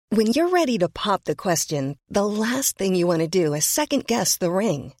When you're ready to pop the question, the last thing you want to do is second-guess the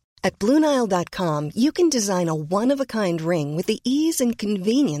ring. At BlueNile.com, you can design a one-of-a-kind ring with the ease and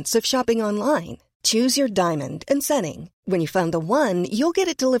convenience of shopping online. Choose your diamond and setting. When you find the one, you'll get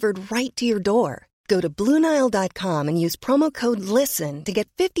it delivered right to your door. Go to BlueNile.com and use promo code LISTEN to get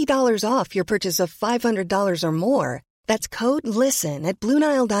 $50 off your purchase of $500 or more. That's code LISTEN at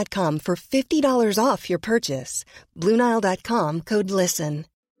BlueNile.com for $50 off your purchase. BlueNile.com, code LISTEN.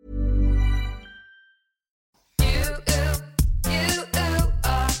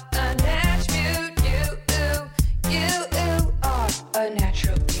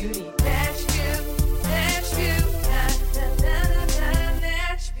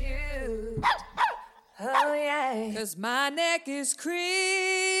 Oh yeah, 'cause my neck is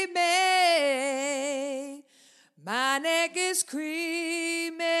creamy. My neck is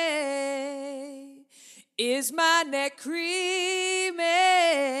creamy. Is my neck creamy?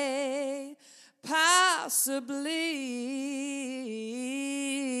 Possibly.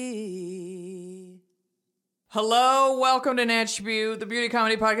 Hello, welcome to Attribute, the beauty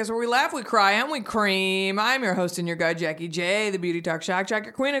comedy podcast where we laugh, we cry, and we cream. I'm your host and your guide, Jackie J, the beauty talk shock jock,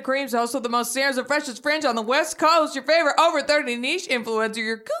 your queen of creams, host of the most serious and freshest fringe on the West Coast, your favorite over 30 niche influencer,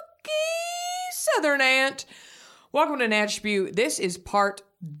 your cookie southern aunt. Welcome to Attribute. This is part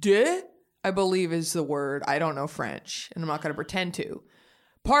deux, I believe is the word. I don't know French, and I'm not going to pretend to.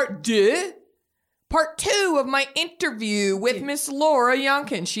 Part deux, part two of my interview with Miss Laura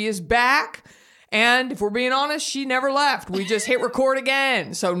Youngkin. She is back. And if we're being honest, she never left. We just hit record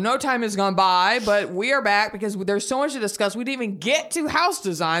again. So no time has gone by, but we are back because there's so much to discuss. We didn't even get to house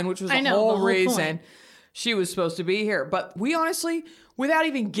design, which was the whole reason she was supposed to be here. But we honestly, without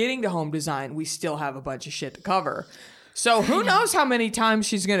even getting to home design, we still have a bunch of shit to cover. So who knows how many times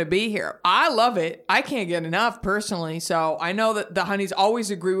she's going to be here. I love it. I can't get enough personally. So I know that the honeys always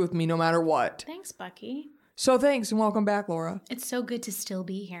agree with me no matter what. Thanks, Bucky. So thanks and welcome back, Laura. It's so good to still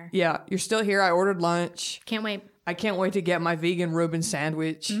be here. Yeah, you're still here. I ordered lunch. Can't wait. I can't wait to get my vegan Reuben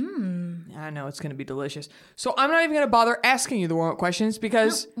sandwich. I know it's going to be delicious. So I'm not even going to bother asking you the warm-up questions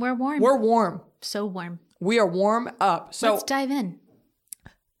because we're warm. We're warm. So warm. We are warm up. So let's dive in.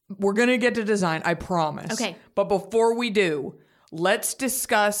 We're going to get to design, I promise. Okay. But before we do, let's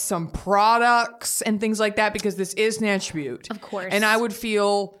discuss some products and things like that because this is an attribute. Of course. And I would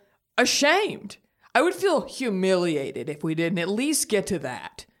feel ashamed. I would feel humiliated if we didn't at least get to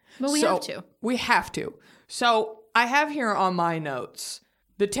that. Well, we have to. We have to. So I have here on my notes,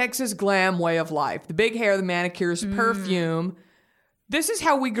 the Texas glam way of life, the big hair, the manicures, perfume. This is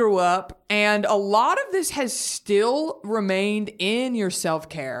how we grew up. And a lot of this has still remained in your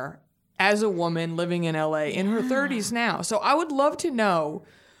self-care as a woman living in LA in her 30s now. So I would love to know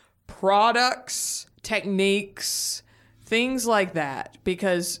products, techniques, things like that,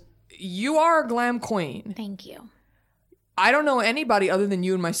 because you are a glam queen. Thank you. I don't know anybody other than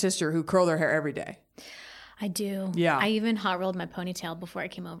you and my sister who curl their hair every day. I do. Yeah. I even hot rolled my ponytail before I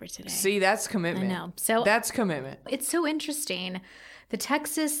came over today. See, that's commitment. I know. So that's commitment. It's so interesting. The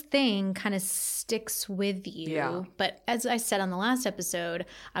Texas thing kind of sticks with you. Yeah. But as I said on the last episode,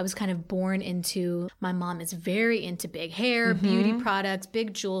 I was kind of born into, my mom is very into big hair, beauty products,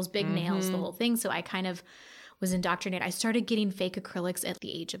 big jewels, big nails, the whole thing. So I kind of was indoctrinated. I started getting fake acrylics at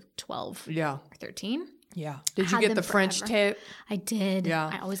the age of 12 or 13. Yeah. Did you get the French tip? I did. Yeah.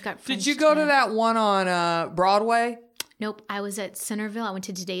 I always got French Did you go tip. to that one on Broadway? Nope. I was at Centerville. I went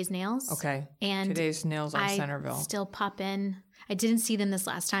to Today's Nails. Okay. And Today's Nails on Centerville. I still pop in. I didn't see them this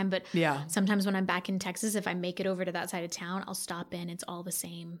last time, but sometimes when I'm back in Texas, if I make it over to that side of town, I'll stop in. It's all the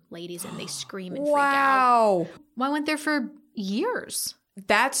same ladies and they scream and freak out. Well, I went there for years.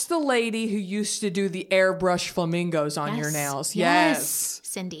 That's the lady who used to do the airbrush flamingos on your nails. Yes.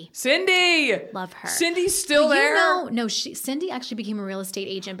 Cindy. Love her. Cindy's still there? No, Cindy actually became a real estate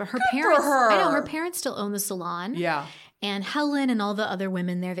agent, but her Good parents, for her. I know, her parents still own the salon. Yeah. And Helen and all the other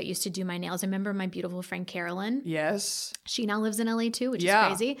women there that used to do my nails. I remember my beautiful friend Carolyn. Yes. She now lives in LA too, which is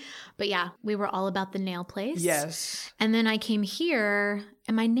crazy. But yeah, we were all about the nail place. Yes. And then I came here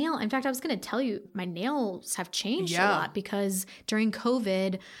and in fact, I was going to tell you, my nails have changed a lot because during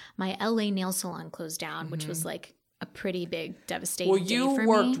COVID, my LA nail salon closed down, which was like a pretty big devastating day for me.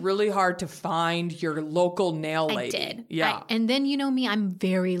 Well, you worked really hard to find your local nail lady. I did. Yeah. And then, you know me, I'm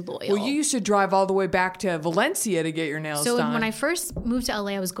very loyal. Well, you used to drive all the way back to Valencia to get your nails done. So when I first moved to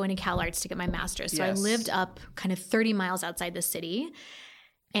LA, I was going to Cal Arts to get my master's. So I lived up kind of 30 miles outside the city.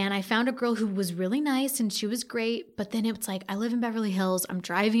 And I found a girl who was really nice and she was great. But then it's like, I live in Beverly Hills. I'm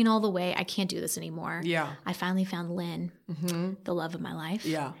driving all the way. I can't do this anymore. Yeah. I finally found Lynn, the love of my life.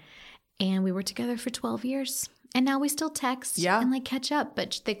 Yeah. And we were together for 12 years. And now we still text Yeah. and like catch up.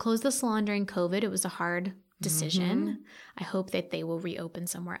 But they closed the salon during COVID. It was a hard decision. I hope that they will reopen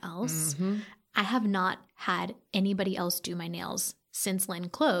somewhere else. I have not had anybody else do my nails since Lynn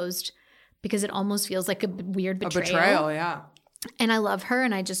closed because it almost feels like a weird betrayal. A betrayal, yeah. And I love her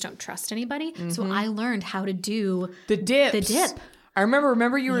and I just don't trust anybody. So I learned how to do The dips. the dip. I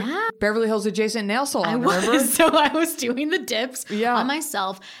remember you were Beverly Hills adjacent nail salon, remember? So I was doing the dips Yeah. on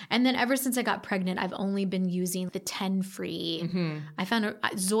myself. And then ever since I got pregnant, I've only been using the 10 free. I found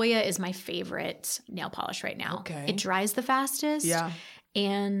Zoya is my favorite nail polish right now. Okay. It dries the fastest. Yeah.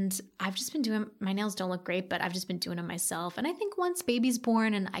 And I've just been doing, my nails don't look great, but I've just been doing them myself. And I think once baby's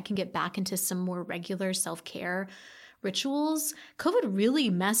born and I can get back into some more regular self-care rituals, COVID really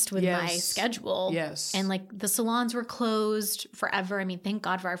messed with my schedule. Yes. And like the salons were closed forever. I mean, thank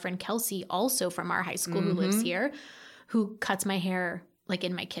God for our friend Kelsey, also from our high school who lives here, who cuts my hair like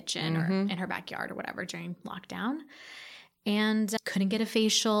in my kitchen or in her backyard or whatever during lockdown. And couldn't get a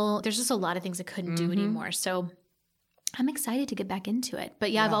facial. There's just a lot of things I couldn't do anymore. So I'm excited to get back into it.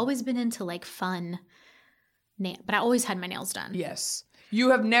 But yeah, I've always been into like fun nail, but I always had my nails done. Yes.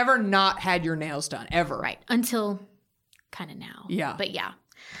 You have never not had your nails done, ever. Right. Until kind of now. Yeah. But yeah.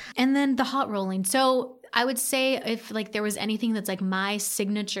 And then the hot rolling. So I would say if like there was anything that's like my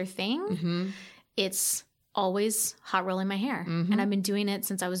signature thing, it's always hot rolling my hair. And I've been doing it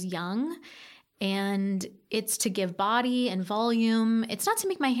since I was young. And it's to give body and volume. It's not to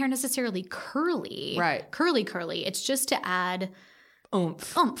make my hair necessarily curly. Right. Curly. It's just to add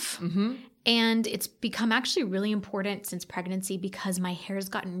Oomph. And it's become actually really important since pregnancy because my hair's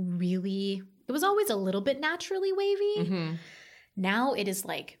gotten really, it was always a little bit naturally wavy. Now it is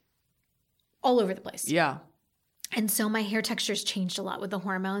like all over the place. Yeah. And so my hair texture's changed a lot with the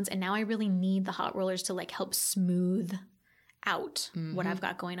hormones. And now I really need the hot rollers to like help smooth out what I've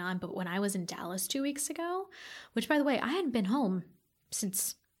got going on. But when I was in Dallas 2 weeks ago, which by the way, I hadn't been home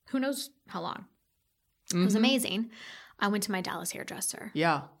since who knows how long. It was amazing. I went to my Dallas hairdresser.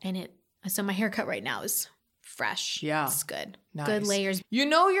 Yeah. And so my haircut right now is fresh. Yeah. It's good. Nice. Good layers. You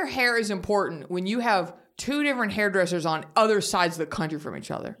know your hair is important when you have two different hairdressers on other sides of the country from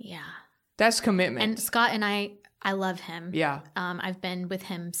each other. Yeah. That's commitment. And Scott and I love him. Yeah. I've been with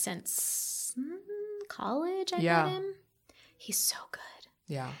him since college. I Yeah. met him. He's so good.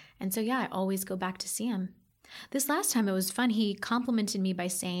 Yeah. And so, yeah, I always go back to see him. This last time it was fun. He complimented me by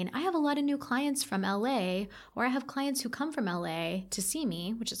saying, I have a lot of new clients from LA, or I have clients who come from LA to see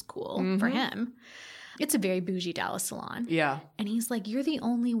me, which is cool for him. It's a very bougie Dallas salon. Yeah. And he's like, you're the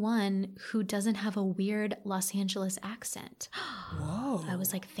only one who doesn't have a weird Los Angeles accent. Whoa. I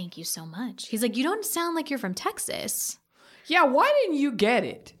was like, thank you so much. He's like, you don't sound like you're from Texas. Yeah, why didn't you get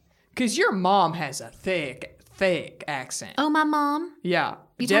it? Because your mom has a thick accent. Oh, my mom? Yeah.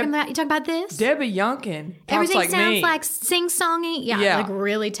 You talking about this? Debbie Youngkin talks Everything like sounds me. like sing-songy. Yeah, like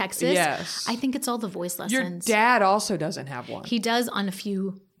really Texas. Yes. I think it's all the voice lessons. Your dad also doesn't have one. He does on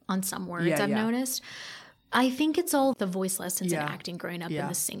some words I've noticed. I think it's all the voice lessons and acting growing up and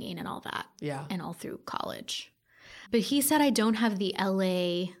the singing and all that. Yeah. And all through college. But he said I don't have the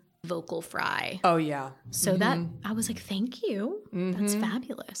LA vocal fry. Oh, yeah. So that, I was like, thank you. That's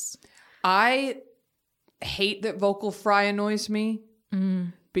fabulous. I hate that vocal fry annoys me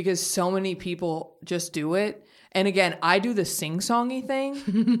because so many people just do it. And again, I do the sing-songy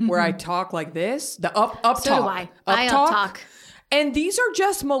thing where I talk like this, the up So talk. do I. I up talk. And these are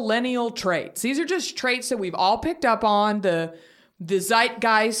just millennial traits. These are just traits that we've all picked up on. The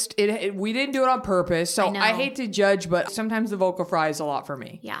zeitgeist, we didn't do it on purpose. So I hate to judge, but sometimes the vocal fry is a lot for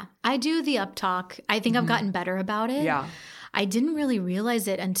me. Yeah. I do the up talk. I think I've gotten better about it. Yeah. I didn't really realize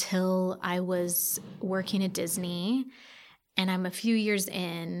it until I was working at Disney, and I'm a few years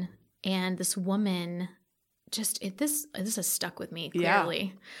in, and this woman this has stuck with me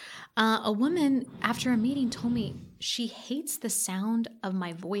clearly. Yeah. A woman after a meeting told me she hates the sound of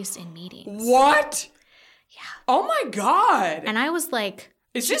my voice in meetings. What? Yeah. Oh my God. And I was like,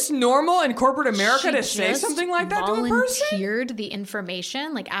 is this normal in corporate America to say something like that to a person? Volunteered the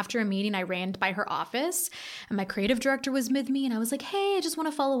information. Like after a meeting, I ran by her office and my creative director was with me. And I was like, hey, I just want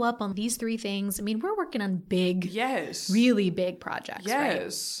to follow up on these 3 things. I mean, we're working on really big projects.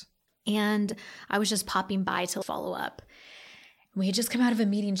 Yes. Right? And I was just popping by to follow up. We had just come out of a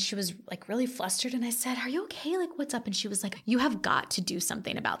meeting. She was like really flustered. And I said, are you okay? Like, what's up? And she was like, you have got to do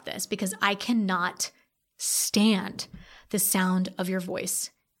something about this because I cannot stand the sound of your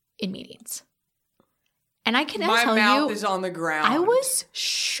voice in meetings. And I can tell you, my mouth is on the ground. I was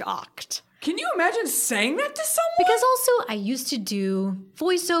shocked. Can you imagine saying that to someone? Because also I used to do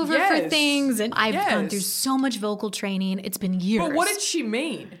voiceover for things, and I've gone through so much vocal training. It's been years. But what did she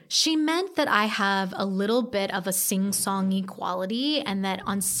mean? She meant that I have a little bit of a sing-songy quality, and that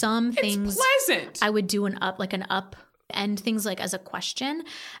on some things pleasant. I would do an up end things like as a question.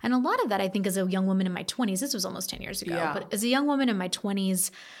 And a lot of that, I think, as a young woman in my 20s, this was almost 10 years ago, but as a young woman in my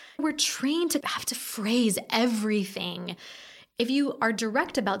 20s, we're trained to have to phrase everything. If you are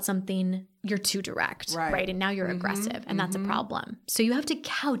direct about something, you're too direct, right? And now you're aggressive, and that's a problem. So you have to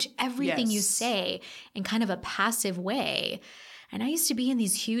couch everything you say in kind of a passive way. And I used to be in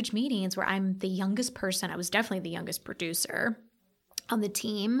these huge meetings where I'm the youngest person. I was definitely the youngest producer on the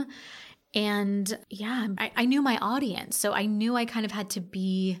team. And yeah, I knew my audience. So I knew I kind of had to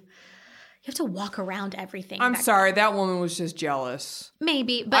be... You have to walk around everything. I'm sorry, that woman was just jealous.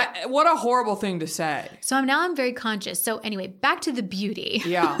 Maybe, but... what a horrible thing to say. So I'm very conscious. So anyway, back to the beauty.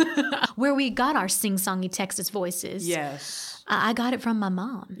 Yeah. Where we got our sing-songy Texas voices. Yes. I got it from my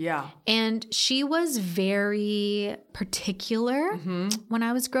mom. Yeah. And she was very particular when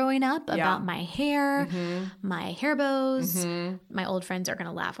I was growing up about my hair, my hair bows. My old friends are going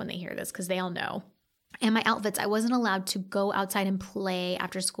to laugh when they hear this because they all know. And my outfits, I wasn't allowed to go outside and play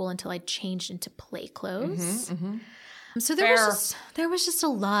after school until I changed into play clothes. So there was just a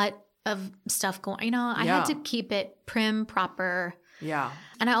lot of stuff going. You know, I had to keep it prim, proper. Yeah.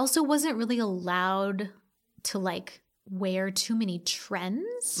 And I also wasn't really allowed to like wear too many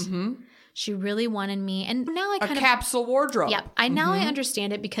trends. She really wanted me, and now I kind of capsule wardrobe. Yeah, I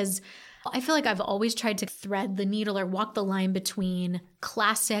understand it because I feel like I've always tried to thread the needle or walk the line between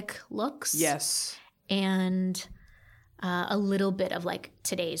classic looks. Yes. And a little bit of like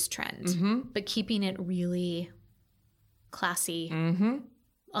today's trend, but keeping it really classy,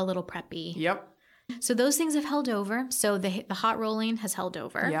 a little preppy. Yep. So those things have held over. So the hot rolling has held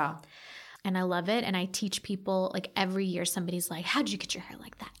over. Yeah. And I love it. And I teach people like every year somebody's like, how'd you get your hair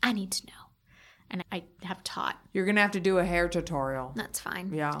like that? I need to know. And I have taught. You're going to have to do a hair tutorial. That's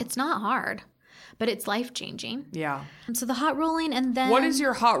fine. Yeah. It's not hard, but it's life-changing. Yeah. And so the hot rolling, and then... What is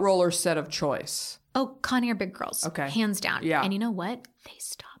your hot roller set of choice? Oh, Conair Big Girls. Okay. Hands down. Yeah. And you know what? They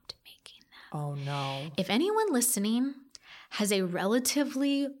stopped making them. Oh, no. If anyone listening has a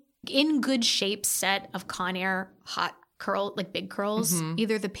relatively in good shape set of Conair hot curl, like big curls,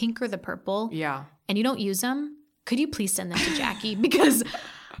 either the pink or the purple, and you don't use them, could you please send them to Jackie? Because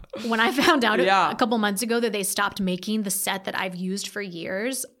when I found out a couple months ago that they stopped making the set that I've used for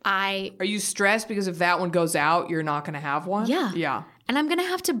years, Are you stressed because if that one goes out, you're not going to have one? Yeah. Yeah. And I'm going to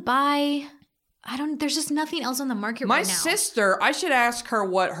have to buy... there's just nothing else on the market right now. My sister, I should ask her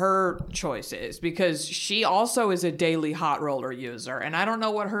what her choice is because she also is a daily hot roller user and I don't know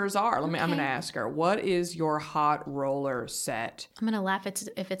what hers are. I'm going to ask her, what is your hot roller set? I'm going to laugh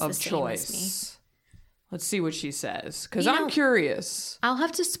if it's the same as me. Let's see what she says because I'm curious. I'll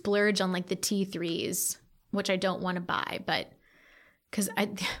have to splurge on like the T3s, which I don't want to buy, but because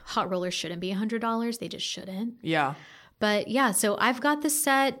hot rollers shouldn't be $100. They just shouldn't. Yeah. But yeah, so I've got the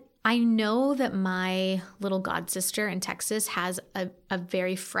set. I know that my little god sister in Texas has a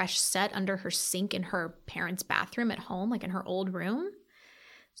very fresh set under her sink in her parents' bathroom at home, like in her old room.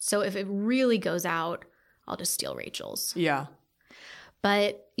 So if it really goes out, I'll just steal Rachel's. Yeah.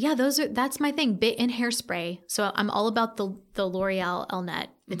 But yeah, that's my thing. Bit in hairspray. So I'm all about the L'Oreal Elnet.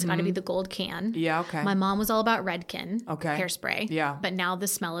 It's got to be the gold can. Yeah, okay. My mom was all about Redken hairspray. Yeah. But now the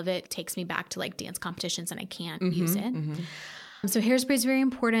smell of it takes me back to like dance competitions and I can't use it. So hairspray is very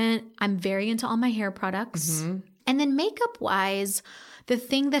important. I'm very into all my hair products. And then makeup-wise, the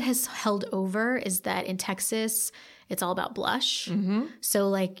thing that has held over is that in Texas, it's all about blush. So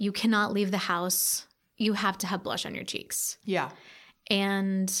like you cannot leave the house. You have to have blush on your cheeks. Yeah.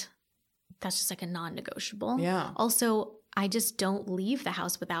 And that's just like a non-negotiable. Yeah. Also, I just don't leave the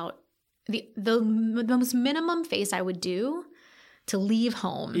house without the most minimum face I would do to leave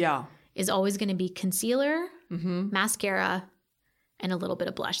home is always going to be concealer, mascara, and a little bit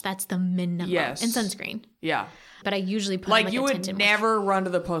of blush. That's the minimum. Yes. And sunscreen. Yeah. But I usually put like on you a would tinted never run to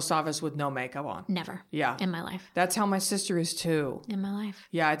the post office with no makeup on. Never. Yeah. In my life. That's how my sister is too. In my life.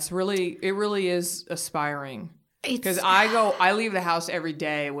 Yeah, it really is aspiring. Because I leave the house every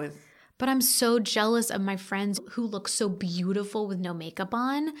day with... But I'm so jealous of my friends who look so beautiful with no makeup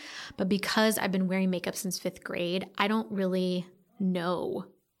on. But because I've been wearing makeup since 5th grade, I don't really know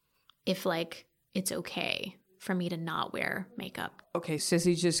if like it's okay for me to not wear makeup. Okay,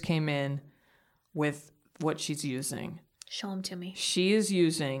 Sissy just came in with what she's using. Show them to me. She is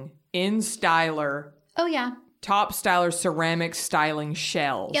using InStyler. Oh, yeah. Top Styler ceramic styling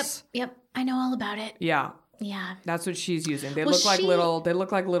shells. Yep. I know all about it. Yeah. Yeah. That's what she's using. They Well,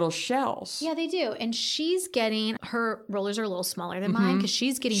 look like little shells. Yeah, they do. And she's getting, her rollers are a little smaller than mine because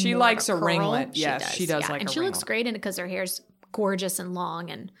she's getting She more likes of a curl. ringlet. Yes, she does like and a she looks ringlet. great in it because her hair's gorgeous and long.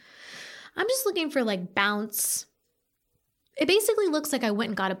 And I'm just looking for like bounce. It basically looks like I went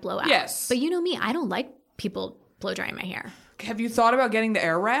and got a blowout. Yes. But you know me, I don't like people blow drying my hair. Have you thought about getting the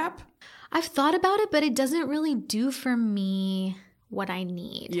air wrap? I've thought about it, but it doesn't really do for me what I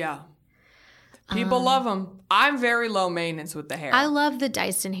need. Yeah. People love them. I'm very low maintenance with the hair. I love the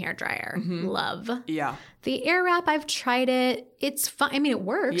Dyson hair dryer. Love. Yeah. The air wrap, I've tried it. It's fun. I mean, it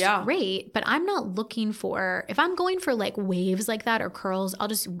works great, but I'm not looking for, if I'm going for like waves like that or curls, I'll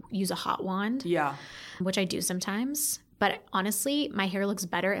just use a hot wand. Yeah. Which I do sometimes. But honestly, my hair looks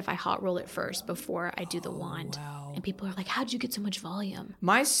better if I hot roll it first before I do the wand. Wow. And people are like, how'd you get so much volume?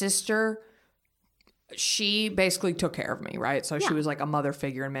 My sister, she basically took care of me, right? So she was like a mother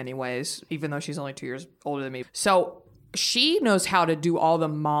figure in many ways, even though she's only 2 years older than me. So she knows how to do all the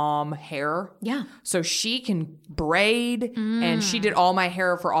mom hair. Yeah. So she can braid, and she did all my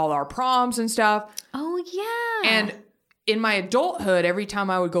hair for all our proms and stuff. Oh, yeah. And in my adulthood, every time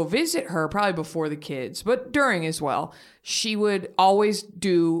I would go visit her, probably before the kids, but during as well, she would always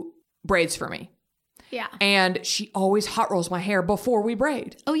do braids for me. Yeah. And she always hot rolls my hair before we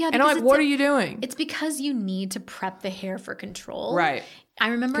braid. Oh, yeah. And I'm like, what are you doing? It's because you need to prep the hair for control. Right. I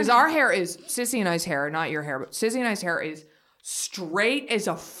remember. Because our hair is, Sissy and I's hair, not your hair, but Sissy and I's hair is straight as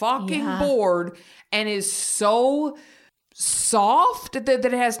a fucking board and is so soft that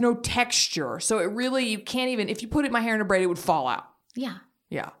it has no texture. So it really, you can't even, if you put it in my hair in a braid, it would fall out. Yeah.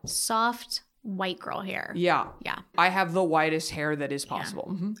 Yeah. Soft white girl hair. Yeah. Yeah. I have the whitest hair that is possible.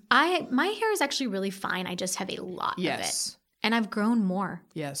 Mm-hmm. My hair is actually really fine. I just have a lot of it. And I've grown more.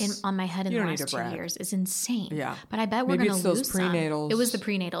 Yes. On my head in You the don't need last to 2 brag. years. It's insane. Yeah. But I bet we're Maybe going it's to those lose some. prenatals. It was the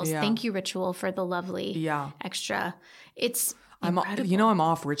prenatals. Yeah. Thank you, Ritual, for the lovely extra. It's incredible. I'm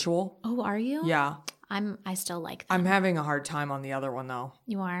off Ritual. Oh, are you? Yeah. I still like them. I'm having a hard time on the other one though.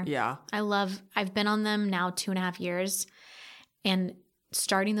 You are? Yeah. I've been on them now 2.5 years, and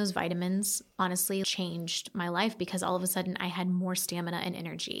starting those vitamins honestly changed my life because all of a sudden I had more stamina and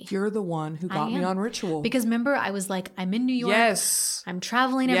energy. You're the one who got me on Ritual. Because remember, I was like, I'm in New York. Yes. I'm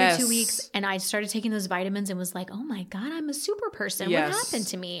traveling every 2 weeks. And I started taking those vitamins and was like, oh my God, I'm a super person. Yes. What happened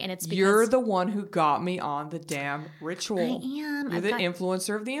to me? And it's because you're the one who got me on the damn Ritual. I am. You're the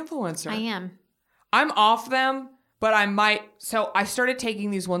influencer of the influencer. I am. I'm off them, but I might. So I started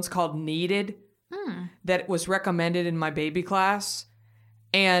taking these ones called Needed that was recommended in my baby class.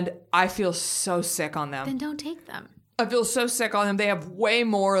 And I feel so sick on them. Then don't take them. I feel so sick on them. They have way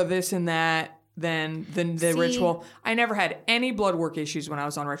more of this and that than the Ritual. I never had any blood work issues when I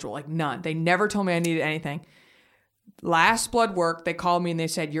was on Ritual. Like none. They never told me I needed anything. Last blood work, they called me and they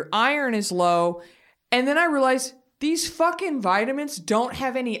said, your iron is low. And then I realized these fucking vitamins don't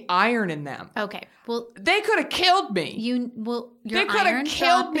have any iron in them. Okay. Well, they could have killed me. They could have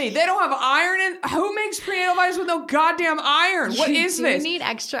killed me. They don't have iron in. Who makes prenatal vitamins with no goddamn iron? What is this? You need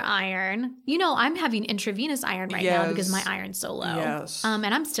extra iron. You know, I'm having intravenous iron right now because my iron's so low. Yes. And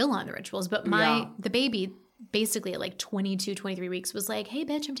I'm still on the Rituals, but the baby basically at like 22, 23 weeks was like, hey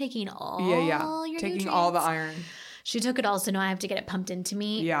bitch, I'm taking all your taking nutrients. all the iron. She took it all, so now I have to get it pumped into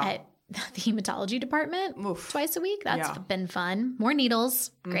me at the hematology department twice a week. That's been fun. More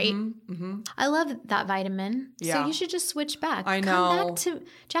needles. Great. I love that vitamin. So you should just switch back. I know. Come back to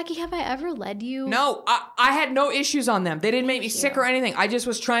Jackie, have I ever led you? No, I had no issues on them. They didn't make me sick or anything. I just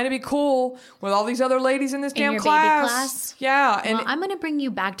was trying to be cool with all these other ladies in this damn class. Baby class? Yeah. And I'm going to bring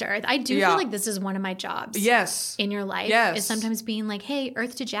you back to earth. I do feel like this is one of my jobs. Yes. In your life. Yes. Is sometimes being like, hey,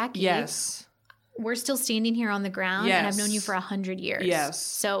 earth to Jackie. Yes. We're still standing here on the ground, and I've known you for 100 years. Yes.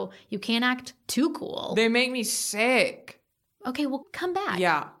 So you can't act too cool. They make me sick. Okay, well, come back.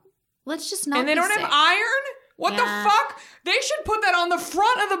 Yeah. Let's just not. And they be don't sick. have iron? What the fuck? They should put that on the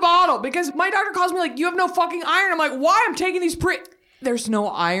front of the bottle because my doctor calls me like, you have no fucking iron. I'm like, why? I'm taking these There's no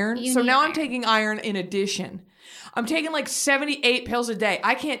iron. So now I'm taking iron in addition. I'm taking like 78 pills a day.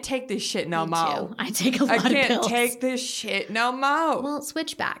 I can't take this shit no more. I take a lot of pills. I can't take this shit no more. Well,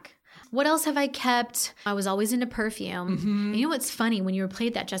 switch back. What else have I kept? I was always into perfume. And you know what's funny? When you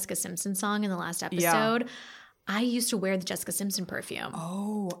played that Jessica Simpson song in the last episode, I used to wear the Jessica Simpson perfume.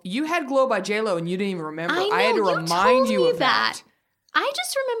 Oh, you had Glow by JLo and you didn't even remember. I know, I had to remind you of that. I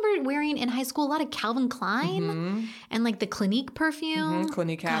just remember wearing in high school a lot of Calvin Klein and like the Clinique perfume.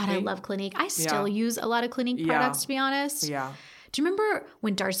 Clinique God, Happy. I love Clinique. I still use a lot of Clinique products, to be honest. Yeah. Do you remember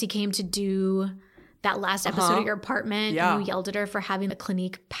when Darcy came to do that last episode at your apartment? Yeah. And you yelled at her for having a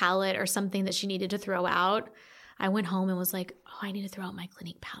Clinique palette or something that she needed to throw out? I went home and was like, oh, I need to throw out my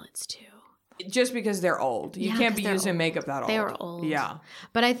Clinique palettes too. just because they're old. You can't be using makeup that old. They were old. Yeah.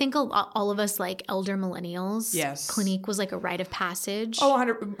 But I think all of us, like elder millennials, yes, Clinique was like a rite of passage. Oh,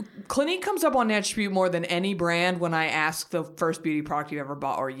 100. Clinique comes up on Attribute more than any brand when I ask the first beauty product you ever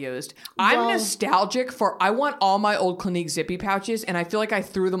bought or used. I'm nostalgic I want all my old Clinique zippy pouches, and I feel like I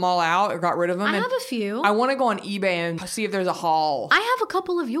threw them all out or got rid of them. I have a few. I want to go on eBay and see if there's a haul. I have a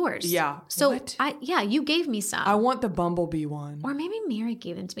couple of yours. Yeah. So you gave me some. I want the Bumblebee one. Or maybe Mary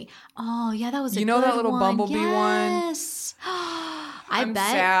gave them to me. Oh, yeah, that was a You know good that little one. Bumblebee one? Yes. I'm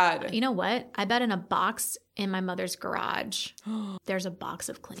sad. You know what? I bet in a box in my mother's garage, there's a box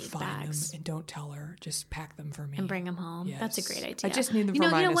of Clinique bags. Them and don't tell her. Just pack them for me. And bring them home. Yes. That's a great idea. I just need them for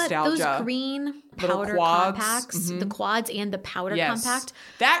my nostalgia. You know what? Those green powder compacts, the quads and the powder compact.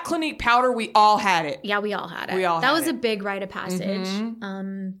 That Clinique powder, we all had it. Yeah, we all had it. That was a big rite of passage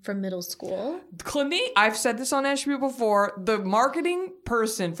from middle school. Clinique, I've said this on Attribute before, the marketing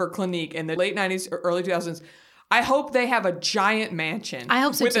person for Clinique in the late 90s or early 2000s, I hope they have a giant mansion. I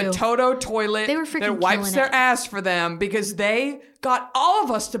hope so with too. a Toto toilet they were freaking that wipes their it. ass for them because they got all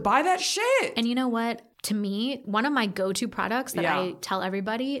of us to buy that shit. And you know what? To me, one of my go-to products that I tell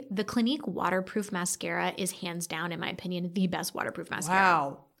everybody, the Clinique waterproof mascara is hands down, in my opinion, the best waterproof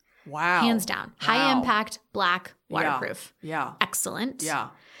mascara. Wow. Hands down. Wow. High impact, black, waterproof. Yeah. Excellent.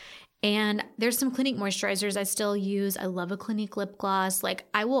 Yeah. And there's some Clinique moisturizers I still use. I love a Clinique lip gloss. Like,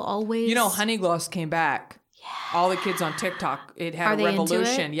 I will always... You know, Honey Gloss came back. Yeah. All the kids on TikTok, it had a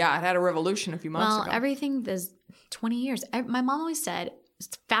revolution. Yeah, it had a revolution a few months ago. Well, everything is 20 years. My mom always said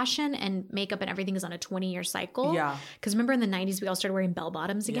fashion and makeup and everything is on a 20-year cycle. Yeah. Because remember in the 90s, we all started wearing bell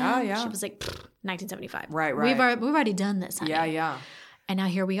bottoms again? Yeah. She was like, 1975. Right. We've already done this, honey. Yeah. And now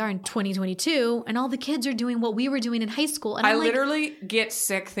here we are in 2022, and all the kids are doing what we were doing in high school. And I literally get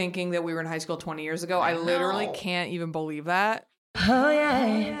sick thinking that we were in high school 20 years ago. I literally can't even believe that. Oh,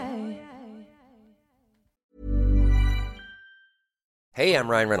 yeah. Hey, I'm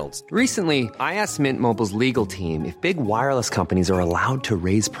Ryan Reynolds. Recently, I asked Mint Mobile's legal team if big wireless companies are allowed to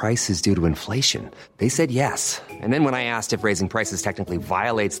raise prices due to inflation. They said yes. And then when I asked if raising prices technically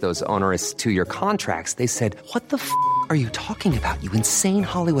violates those onerous 2-year contracts, they said, "What the f*** are you talking about, you insane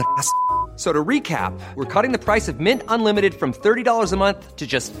Hollywood ass?" So to recap, we're cutting the price of Mint Unlimited from $30 a month to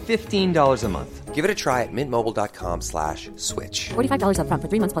just $15 a month. Give it a try at mintmobile.com/switch. $45 up front for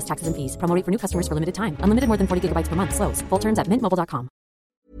 3 months plus taxes and fees. Promo rate for new customers for limited time. Unlimited more than 40 gigabytes per month. Slows full terms at mintmobile.com.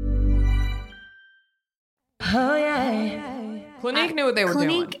 Oh, yeah. Clinique knew what they were doing.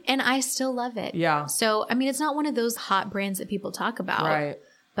 Clinique, and I still love it. Yeah. So, I mean, it's not one of those hot brands that people talk about. Right.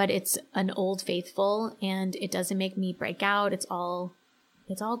 But it's an old faithful, and it doesn't make me break out. It's all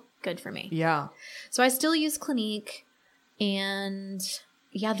good for me. Yeah. So I still use Clinique, and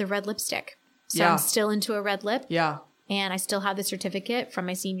the red lipstick. So Yeah. I'm still into a red lip. Yeah. And I still have the certificate from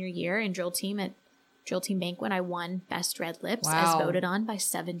my senior year in drill team at Drill Team Banquet. I won Best Red Lips as voted on by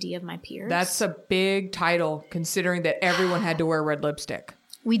 70 of my peers. That's a big title considering that everyone had to wear red lipstick.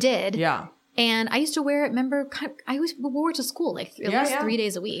 We did. Yeah. And I used to wear it, remember, I wore it to school like at least 3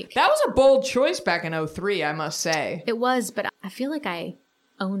 days a week. That was a bold choice back in 2003, I must say. It was, but I feel like I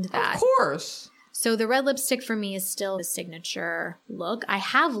owned that. Of course. So the red lipstick for me is still a signature look. I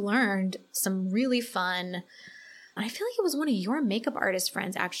have learned some really fun, I feel like it was one of your makeup artist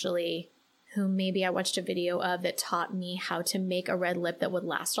friends actually, who maybe I watched a video of that taught me how to make a red lip that would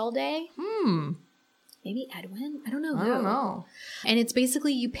last all day. Maybe Edwin? I don't know who. I don't know. And it's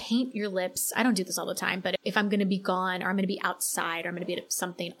basically you paint your lips. I don't do this all the time, but if I'm going to be gone or I'm going to be outside or I'm going to be at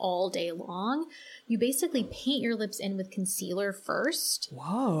something all day long, you basically paint your lips in with concealer first.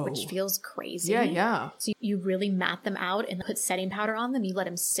 Whoa. Which feels crazy. Yeah. So you really matte them out and put setting powder on them. You let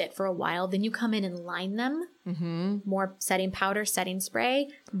them sit for a while. Then you come in and line them. More setting powder, setting spray.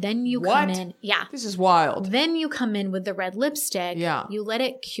 Then you come in. Yeah. This is wild. Then you come in with the red lipstick. Yeah. You let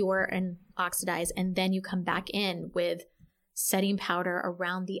it cure and oxidize. And then you come back in with setting powder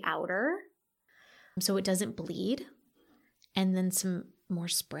around the outer so it doesn't bleed. And then some more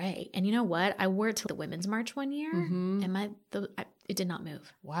spray. And you know what? I wore it to the Women's March one year and it did not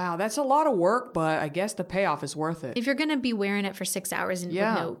move. Wow, that's a lot of work, but I guess the payoff is worth it. If you're going to be wearing it for 6 hours and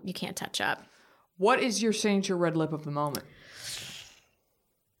you can't touch up. What is your signature red lip of the moment?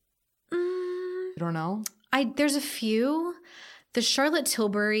 You don't know? There's a few. The Charlotte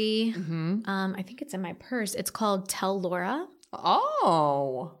Tilbury, I think it's in my purse. It's called Tell Laura.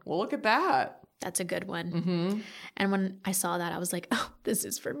 Oh, well, look at that. That's a good one. And when I saw that, I was like, oh, this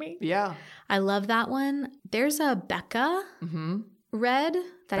is for me. Yeah. I love that one. There's a Becca red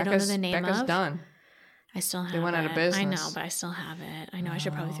that I don't know the name of. Becca's done. I still have it. They went out of business. I know, but I still have it. I know I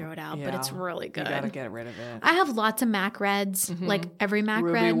should probably throw it out, but it's really good. You gotta get rid of it. I have lots of MAC reds, like every MAC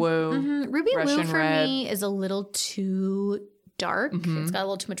Ruby red. Woo, Ruby Woo Russian for red. me is a little too dark. It's got a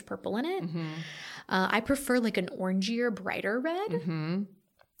little too much purple in it. I prefer like an orangier, brighter red.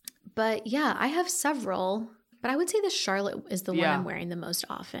 But yeah, I have several. But I would say the Charlotte is the one I'm wearing the most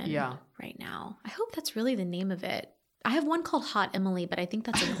often right now. I hope that's really the name of it. I have one called Hot Emily, but I think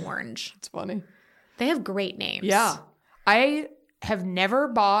that's an orange. It's funny. They have great names. Yeah. I have never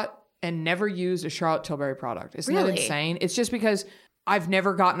bought and never used a Charlotte Tilbury product. Isn't that insane? It's just because I've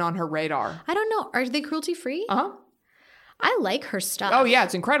never gotten on her radar. I don't know. Are they cruelty free? Uh-huh. I like her stuff. Oh, yeah.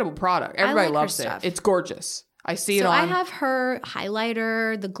 It's an incredible product. Everybody like her loves it. stuff. It's gorgeous. I see it So on. I have her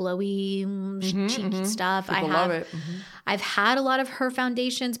highlighter, the glowy, cheeky stuff. People love it. I've had a lot of her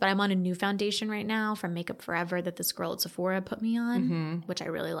foundations, but I'm on a new foundation right now from Makeup Forever that this girl at Sephora put me on, which I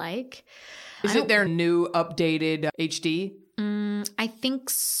really like. Is it their new updated HD? I think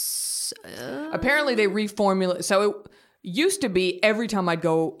so. Apparently they reformulate. So it used to be every time I'd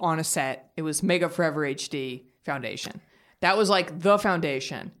go on a set, it was Makeup Forever HD foundation. That was like the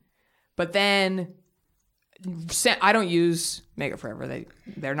foundation. But then I don't use Makeup Forever.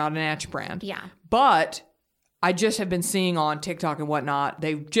 They're not a Natch brand. Yeah. But I just have been seeing on TikTok and whatnot,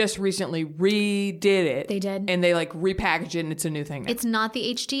 they just recently redid it. They did. And they like repackaged it and it's a new thing now. It's not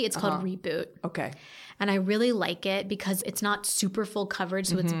the HD. It's called Reboot. Okay. And I really like it because it's not super full coverage,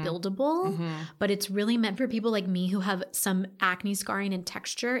 so it's buildable, but it's really meant for people like me who have some acne scarring and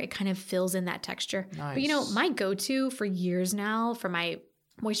texture. It kind of fills in that texture. Nice. But you know, my go-to for years now for my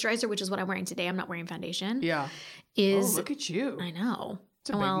moisturizer, which is what I'm wearing today, I'm not wearing foundation. Yeah. Is look at you. I know.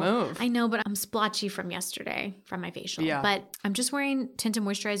 It's a big move. I know, but I'm splotchy from yesterday from my facial. Yeah. But I'm just wearing tinted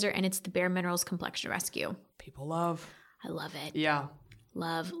moisturizer and it's the Bare Minerals Complexion Rescue. People love. I love it. Yeah.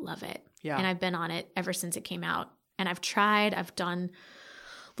 Love it. Yeah. And I've been on it ever since it came out. And I've done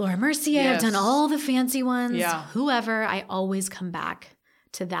Laura Mercier, I've done all the fancy ones. Yeah. Whoever, I always come back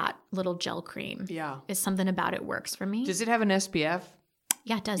to that little gel cream. Yeah. It's something about it works for me. Does it have an SPF?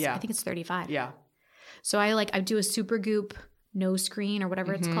 Yeah, it does. Yeah. I think it's 35. Yeah. So I do a super goop no screen or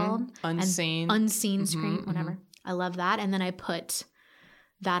whatever it's called. Unseen. Unseen screen, whatever. I love that. And then I put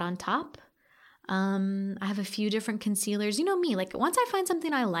that on top. I have a few different concealers. You know me, like once I find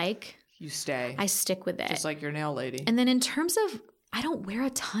something I like, You stay. I stick with it. Just like your nail lady. And then in terms of, I don't wear a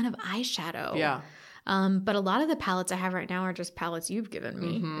ton of eyeshadow. Yeah. But a lot of the palettes I have right now are just palettes you've given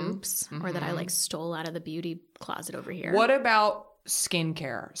me. Oops. Or that I like stole out of the beauty closet over here. What about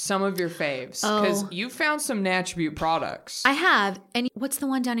skincare? Some of your faves. Because you found some Natch Beauty products. I have. And what's the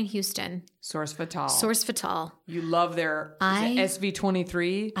one down in Houston? Source Vital. Source Vital. You love their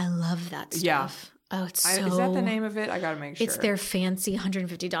SV23. I love that stuff. Yeah. Oh, it's so... Is that the name of it? I got to make sure. It's their fancy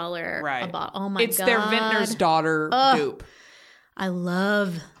 $150 right. a bottle. Oh my God. It's their Vintner's Daughter dupe. I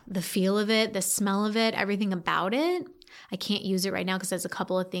love the feel of it, the smell of it, everything about it. I can't use it right now because there's a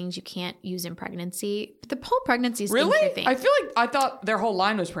couple of things you can't use in pregnancy. But the whole pregnancy skincare Really? thing. I feel like I thought their whole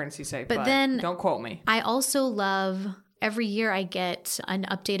line was pregnancy safe. But then don't quote me. I also love... Every year I get an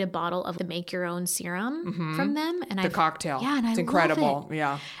updated bottle of the Make Your Own serum from them. And The cocktail. Yeah, and it's I incredible. love it.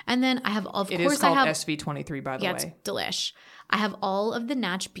 Yeah. And then I have, of It course is called I have... SV23, by the Yeah, way. it's delish. I have all of the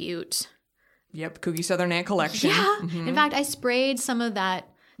Natch Beauty. Yep. Cookie Southern Ant collection. Yeah. In fact, I sprayed some of that.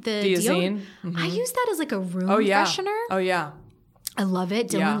 The Diazine. I use that as like a room yeah. freshener. Oh, yeah. I love it.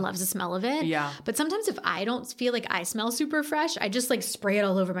 Dylan Yeah. loves the smell of it. Yeah. But sometimes if I don't feel like I smell super fresh, I just like spray it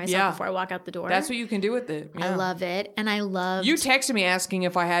all over myself Yeah. before I walk out the door. That's what you can do with it. Yeah. I love it. And I love... You texted me asking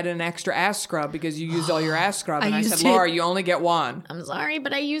if I had an extra ass scrub because you used all your ass scrub. And I used said, it. Laura, you only get one. I'm sorry,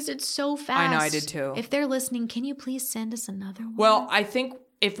 but I used it so fast. I know, I did too. If they're listening, can you please send us another one? Well, I think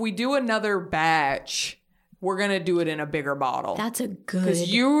if we do another batch, we're going to do it in a bigger bottle. That's a good...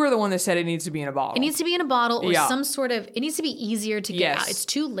 Because you were the one that said it needs to be in a bottle. It needs to be in a bottle or Yeah. some sort of... It needs to be easier to get Yes. out. It's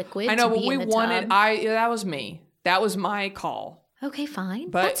too liquid I know, to but be we in the wanted... tub. That was me. That was my call. Okay, fine.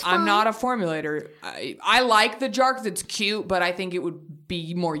 But That's I'm fine. not a formulator. I like the jar because it's cute, but I think it would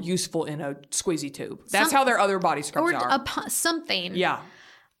be more useful in a squeezy tube. That's how their other body scrubs Or are. something. Yeah.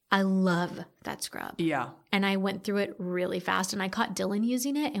 I love that scrub. Yeah. And I went through it really fast and I caught Dylan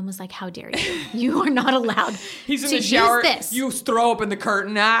using it and was like, how dare you? You are not allowed He's in to the shower. use this. You throw open the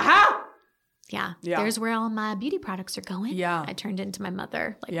curtain. Aha! Yeah. Yeah. There's where all my beauty products are going. Yeah. I turned into my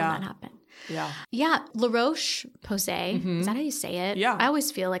mother Yeah. when that happened. Yeah. Yeah. La Roche-Posay. Is that how you say it? Yeah. I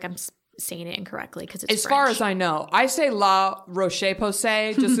always feel like I'm saying it incorrectly because it's As French. far as I know, I say La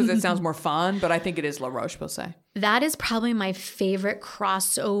Roche-Posay just because it sounds more fun, but I think it is La Roche-Posay. That is probably my favorite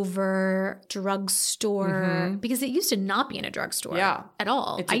crossover drugstore because it used to not be in a drugstore at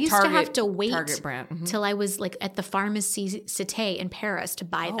all. It's I a used Target, to have to wait Target brand. till I was like at the Pharmacie Cité in Paris to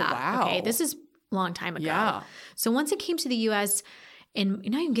buy that. Wow. Okay, this is a long time ago. Yeah. So once it came to the US, and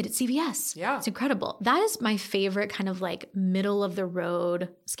now you can get it at CVS. Yeah. It's incredible. That is my favorite kind of like middle of the road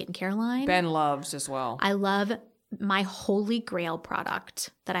skincare line. Ben loves as well. I love my holy grail product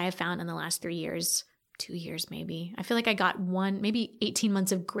that I have found in the last 3 years, 2 years maybe. I feel like I got maybe 18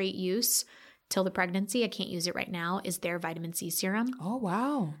 months of great use till the pregnancy. I can't use it right now, is their vitamin C serum. Oh,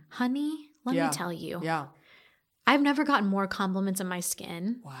 wow. Honey, let me tell you. Yeah. I've never gotten more compliments on my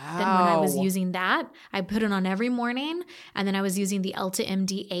skin than when I was using that. I put it on every morning, and then I was using the Ulta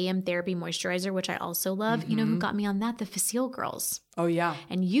MD AM Therapy Moisturizer, which I also love. You know who got me on that? The Facile girls. Oh, yeah.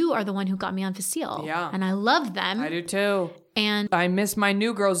 And you are the one who got me on Facile. Yeah. And I love them. I do too. And I miss my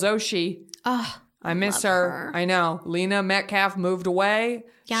new girl, Zoshi. I miss her. I know. Lena Metcalf moved away.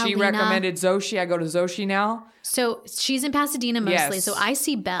 Yeah, she Lena. recommended Zoshi. I go to Zoshi now. So she's in Pasadena mostly. Yes. So I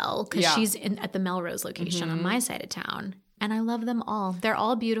see Belle because Yeah. she's at the Melrose location on my side of town. And I love them all. They're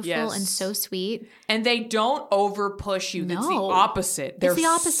all beautiful and so sweet. And they don't over push you. It's the No. opposite. They're the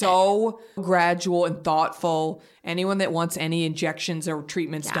opposite. so gradual and thoughtful. Anyone that wants any injections or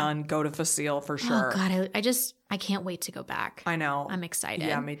treatments done, go to Facile for sure. Oh God, I can't wait to go back. I know. I'm excited.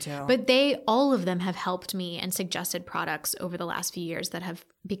 Yeah, me too. But all of them have helped me and suggested products over the last few years that have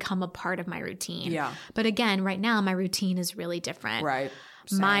become a part of my routine. Yeah. But again, right now my routine is really different. Right.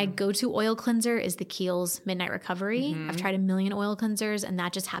 My go-to oil cleanser is the Kiehl's Midnight Recovery. I've tried a million oil cleansers, and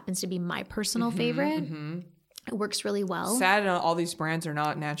that just happens to be my personal favorite. It works really well. Sad all these brands are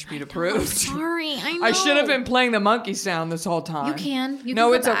not Natch Beauty approved. Sorry, I know. I should have been playing the monkey sound this whole time. You can. No,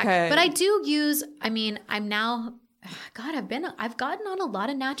 go it's back. okay. But I do use. I mean, I'm now. God, I've gotten on a lot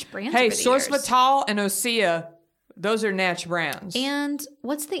of Natch brands. Hey, over the Source years. Vital and Osea, those are Natch brands. And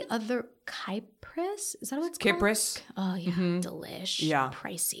what's the other? Kypris? Is that what it's called? Kypris. Oh yeah, delish. Yeah.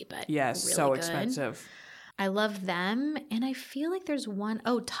 Pricey, but Yes, really so good. expensive. I love them, and I feel like there's one.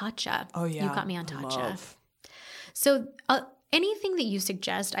 Oh, Tatcha. Oh yeah, you got me on Tatcha. Love. So anything that you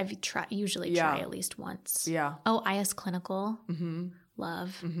suggest, I've usually try at least once. Yeah. Oh, IS Clinical.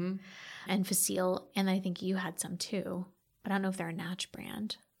 Love. And Facile. And I think you had some too. But I don't know if they're a Natch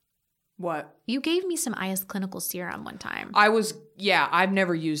brand. What? You gave me some IS Clinical serum one time. I've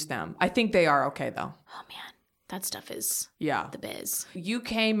never used them. I think they are okay though. Oh man, that stuff is Yeah. the biz. You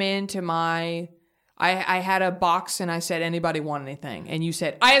came into I had a box and I said, anybody want anything? And you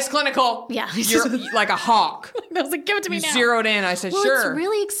said, IS Clinical. Yeah. You're like a hawk. I was like, give it to me You now. zeroed in. I said, Well, sure. it's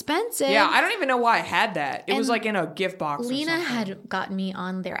really expensive. Yeah, I don't even know why I had that. It was And like in a gift box Lena or something. had gotten me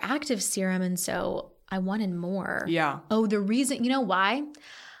on their active serum, and so I wanted more. Yeah. Oh, the reason, you know why?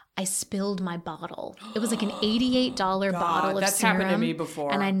 I spilled my bottle. It was like an $88 bottle of that's serum. happened to me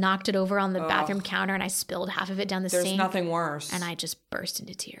before. And I knocked it over on the bathroom counter, and I spilled half of it down the There's sink. nothing worse. And I just burst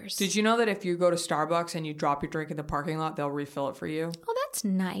into tears. Did you know that if you go to Starbucks and you drop your drink in the parking lot, they'll refill it for you? Oh, that's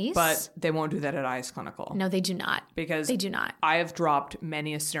nice. But they won't do that at IS Clinical. no, they do not. Because they do not. I have dropped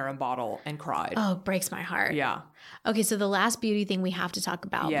many a serum bottle and cried. Oh, it breaks my heart. Yeah. Okay, so the last beauty thing we have to talk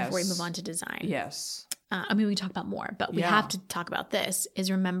about Yes. before we move on to design. Yes. I mean, we talk about more, but we Yeah. have to talk about this,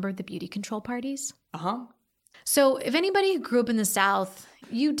 is remember the beauty control parties? Uh-huh. So if anybody who grew up in the South,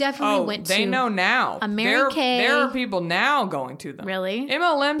 you definitely went to... they know now. a Mary Kay. There are people now going to them. Really?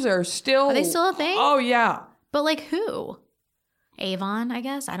 MLMs are still... Are they still a thing? Oh, yeah. But like who? Avon, I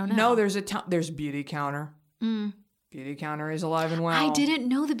guess? I don't know. No, there's Beauty Counter. Beauty Counter is alive and well. I didn't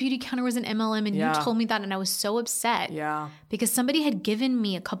know the beauty counter was an MLM, and Yeah. you told me that, and I was so upset. Yeah. Because somebody had given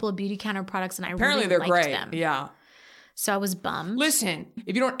me a couple of beauty counter products, and I Apparently really they're liked great. them. Yeah. So I was bummed. Listen,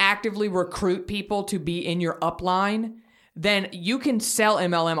 if you don't actively recruit people to be in your upline, then you can sell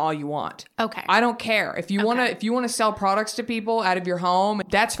MLM all you want. Okay. I don't care. If you want to sell products to people out of your home,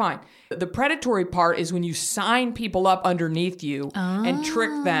 that's fine. The predatory part is when you sign people up underneath you and trick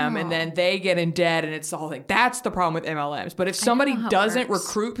them, and then they get in debt, and it's the whole thing. That's the problem with MLMs. But if somebody how it doesn't works.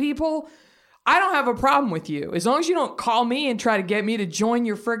 recruit people, I don't have a problem with you. As long as you don't call me and try to get me to join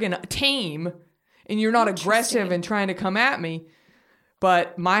your friggin' team, and you're not aggressive and trying to come at me.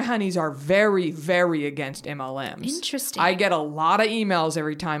 But my honeys are very, very against MLMs. Interesting. I get a lot of emails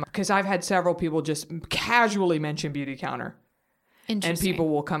every time because I've had several people just casually mention Beauty Counter. And Interesting. people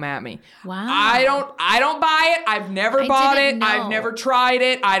will come at me. Wow. I don't buy it. I've never bought it. didn't know. I've never tried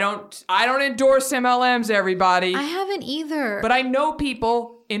it. I don't endorse MLMs, everybody. I haven't either. But I know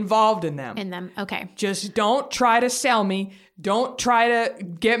people involved in them. In them. Okay. Just don't try to sell me. Don't try to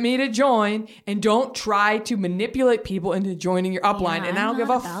get me to join, and don't try to manipulate people into joining your upline. Yeah, and I don't I'm give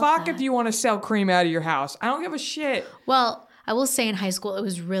a not about fuck that. if you want to sell cream out of your house. I don't give a shit. Well, I will say in high school, it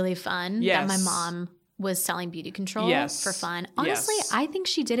was really fun Yes. that my mom was selling beauty control Yes. for fun. Honestly, Yes. I think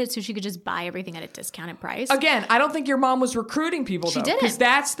she did it so she could just buy everything at a discounted price. Again, I don't think your mom was recruiting people, She though. didn't. Because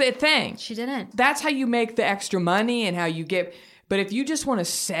that's the thing. She didn't. That's how you make the extra money and how you get... But if you just want to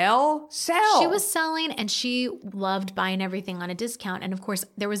sell. She was selling and she loved buying everything on a discount. And of course,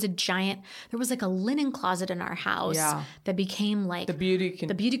 there was like a linen closet in our house that became like the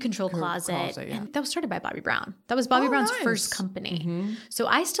beauty control closet. yeah. And that was started by Bobbi Brown. That was Bobbi Brown's nice. first company. So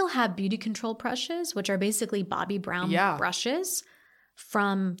I still have beauty control brushes, which are basically Bobbi Brown brushes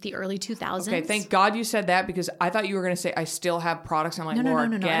from the early 2000s. Okay, thank God you said that, because I thought you were going to say, I still have products. I'm like, Laura, I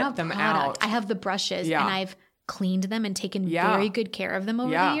don't get have them product. out. I have the brushes Yeah. and I've cleaned them and taken very good care of them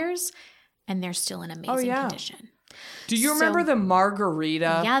over the years. And they're still in amazing condition. Do you remember the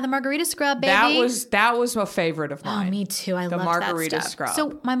margarita? Yeah, the margarita scrub, baby. That was a favorite of mine. Oh, me too. I love margarita that stuff. scrub.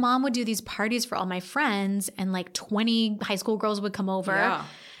 So my mom would do these parties for all my friends, and like 20 high school girls would come over. Yeah.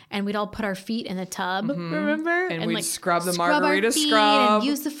 And we'd all put our feet in the tub, remember? And we'd like scrub the our margarita feet scrub. and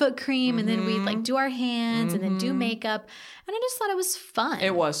use the foot cream, and then we'd like do our hands and then do makeup. And I just thought it was fun.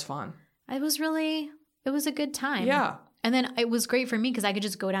 It was fun. It was a good time. Yeah. And then it was great for me because I could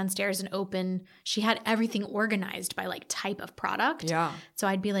just go downstairs and open. She had everything organized by like type of product. Yeah. So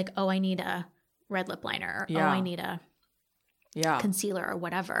I'd be like, oh, I need a red lip liner. Or, oh, I need a concealer or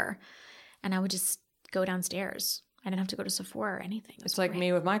whatever. And I would just go downstairs. I didn't have to go to Sephora or anything. It's like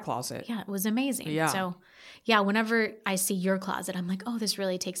me with my closet. Yeah, it was amazing. Yeah. So, yeah, whenever I see your closet, I'm like, oh, this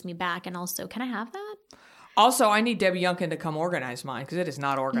really takes me back. And also, can I have that? Also, I need Debbie Youngkin to come organize mine, because it is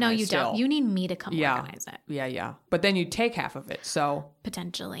not organized. No, you still. don't. You need me to come organize it. Yeah. But then you take half of it. So,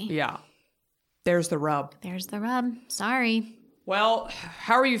 Potentially. yeah. There's the rub. There's the rub. Sorry. Well,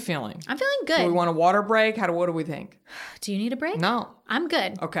 how are you feeling? I'm feeling Do we good. want a water break? What do we think? Do you need a break? No. I'm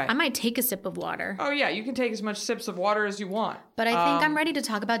good. Okay. I might take a sip of water. Oh, yeah. You can take as much sips of water as you want. But I think I'm ready to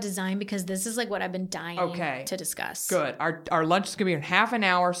talk about design because this is like what I've been dying to discuss. Good. Our lunch is going to be in half an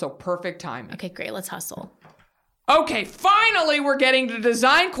hour, so perfect timing. Okay, great. Let's hustle. Okay, finally we're getting to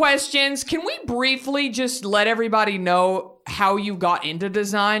design questions. Can we briefly just let everybody know how you got into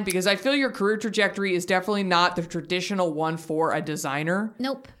design? Because I feel your career trajectory is definitely not the traditional one for a designer.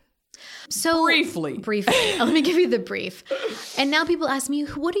 Nope. So Briefly. Let me give you the brief. And now people ask me,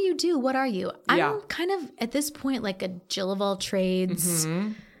 what do you do? What are you? I'm Yeah. kind of at this point like a Jill of all trades.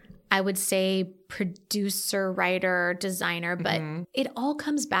 I would say producer, writer, designer, but it all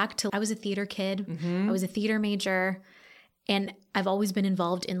comes back to I was a theater kid. I was a theater major, and I've always been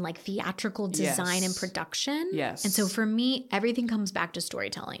involved in like theatrical design and production. Yes. And so for me, everything comes back to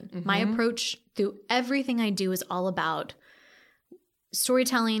storytelling. My approach through everything I do is all about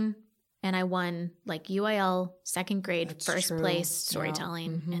storytelling. And I won like UIL second grade, first place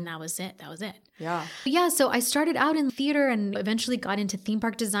storytelling. And that was it. Yeah. Yeah, so I started out in theater and eventually got into theme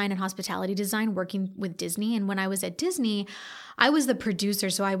park design and hospitality design working with Disney. And when I was at Disney, I was the producer,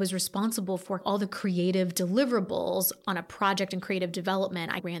 so I was responsible for all the creative deliverables on a project and creative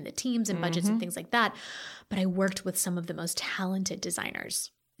development. I ran the teams and budgets and things like that. But I worked with some of the most talented designers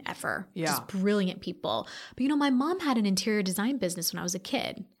ever. Yeah. Just brilliant people. But my mom had an interior design business when I was a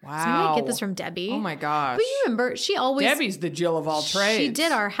kid. Wow. So I get this from Debbie. Oh my gosh. But you remember, she always... Debbie's the Jill of all trades. She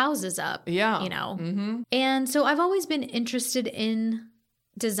did our houses up. Yeah. And so I've always been interested in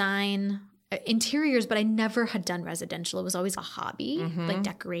design, interiors, but I never had done residential. It was always a hobby, like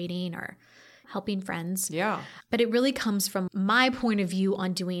decorating or helping friends. Yeah. But it really comes from my point of view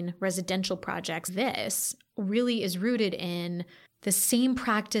on doing residential projects. This really is rooted in the same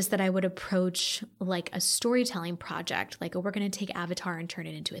practice that I would approach like a storytelling project, like we're going to take Avatar and turn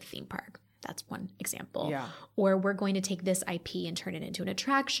it into a theme park. That's one example. Yeah. Or we're going to take this IP and turn it into an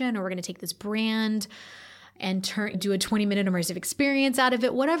attraction, or we're going to take this brand and do a 20-minute immersive experience out of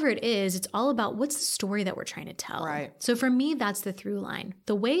it. Whatever it is, it's all about what's the story that we're trying to tell. Right. So for me, that's the through line.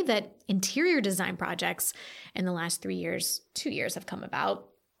 The way that interior design projects in the last 2 years have come about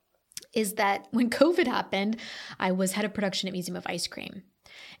is that when COVID happened, I was head of production at Museum of Ice Cream.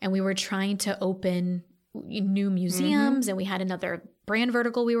 And we were trying to open new museums, and we had another brand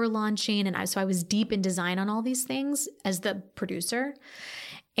vertical we were launching. And so I was deep in design on all these things as the producer.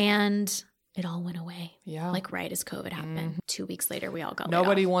 And it all went away. Yeah. Like right as COVID happened. 2 weeks later, we all got laid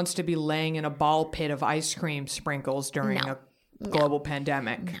Nobody off. wants to be laying in a ball pit of ice cream sprinkles during a global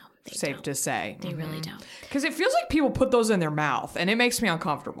pandemic. No. safe to say. They really don't. Because it feels like people put those in their mouth, and it makes me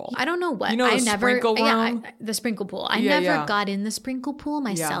uncomfortable. I don't know what. You know, sprinkle room? The sprinkle pool. I never got in the sprinkle pool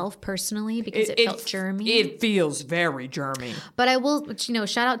myself personally because it felt germy. It feels very germy. But I will,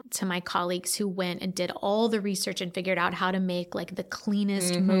 shout out to my colleagues who went and did all the research and figured out how to make like the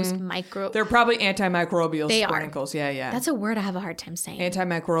cleanest, most They're probably antimicrobial They sprinkles. Yeah. That's a word I have a hard time saying.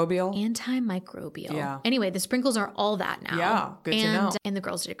 Antimicrobial? Antimicrobial. Yeah. Anyway, the sprinkles are all that now. Yeah, good to know. And the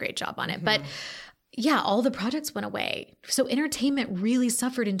girls did a great job on it. But yeah, all the projects went away. So entertainment really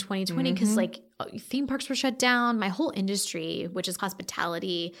suffered in 2020 because like theme parks were shut down. My whole industry, which is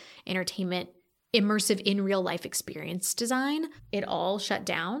hospitality, entertainment, immersive in real life experience design, it all shut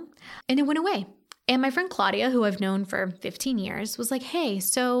down and it went away. And my friend Claudia, who I've known for 15 years, was like, hey,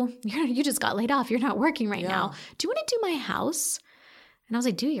 so you just got laid off. You're not working right now. Do you want to do my house? And I was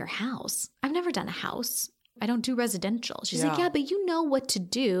like, do your house? I've never done a house. I don't do residential. She's like, yeah, but you know what to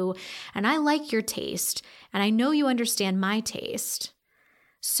do. And I like your taste. And I know you understand my taste.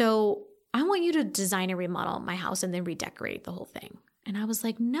 So I want you to design and remodel my house and then redecorate the whole thing. And I was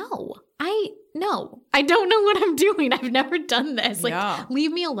like, no, I don't know what I'm doing. I've never done this. Like,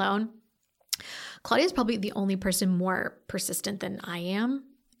 leave me alone. Claudia's probably the only person more persistent than I am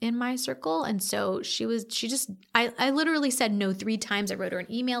in my circle. And so I literally said no 3 times. I wrote her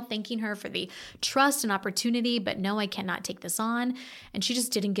an email thanking her for the trust and opportunity, but no, I cannot take this on. And she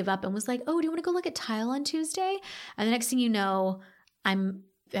just didn't give up and was like, oh, do you want to go look at tile on Tuesday? And the next thing you know, I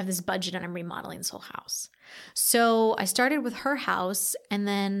have this budget and I'm remodeling this whole house. So I started with her house and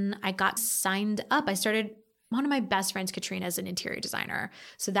then I got signed up. One of my best friends, Katrina, is an interior designer.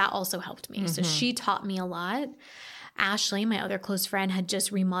 So that also helped me. So she taught me a lot. Ashley, my other close friend, had just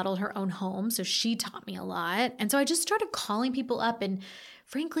remodeled her own home. So she taught me a lot. And so I just started calling people up. And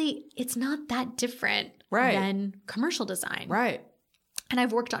frankly, it's not that different than commercial design. Right. And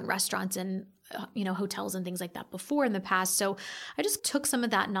I've worked on restaurants and hotels and things like that before in the past. So I just took some of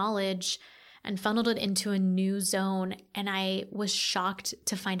that knowledge and funneled it into a new zone. And I was shocked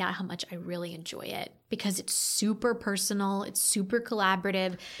to find out how much I really enjoy it because it's super personal. It's super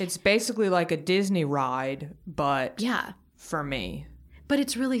collaborative. It's basically like a Disney ride, but for me. But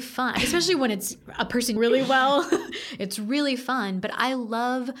it's really fun, especially when it's a person really well. It's really fun. But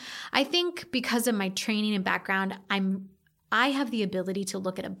I think because of my training and background, I have the ability to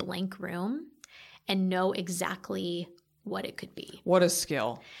look at a blank room and know exactly what it could be. What a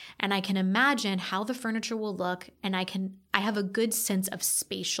skill. And I can imagine how the furniture will look, and I have a good sense of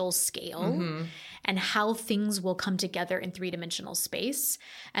spatial scale and how things will come together in 3-dimensional space.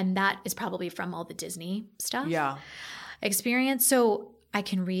 And that is probably from all the Disney stuff. Experience. So I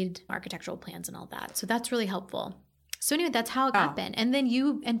can read architectural plans and all that. So that's really helpful. So anyway, that's how it happened. And then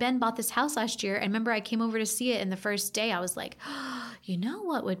you and Ben bought this house last year. And remember, I came over to see it, and the first day I was like, oh, you know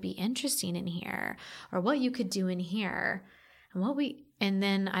what would be interesting in here, or what you could do in here, and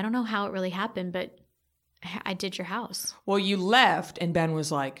then I don't know how it really happened, but I did your house. Well, you left, and Ben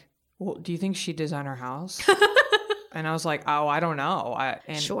was like, well, do you think she'd design her house? And I was like, oh, I don't know.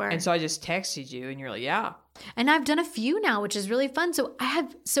 Sure. And so I just texted you, and you're like, yeah. And I've done a few now, which is really fun.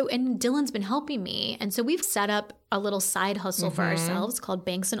 And Dylan's been helping me. And so we've set up a little side hustle for ourselves called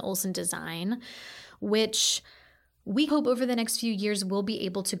Banks & Olson Design, which we hope over the next few years we'll be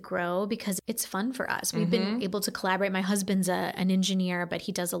able to grow because it's fun for us. We've been able to collaborate. My husband's an engineer, but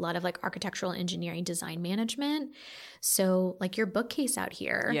he does a lot of like architectural engineering design management. So like your bookcase out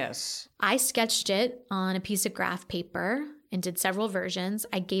here. Yes. I sketched it on a piece of graph paper and did several versions.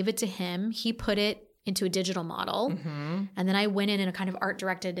 I gave it to him. He put it into a digital model. And then I went in and kind of art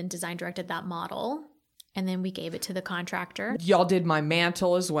directed and design directed that model. And then we gave it to the contractor. Y'all did my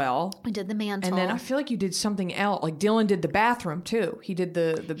mantle as well. I did the mantle. And then I feel like you did something else. Like Dylan did the bathroom too. He did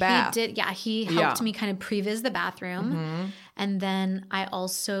the bath. He did, yeah. He helped me kind of previs the bathroom. And then I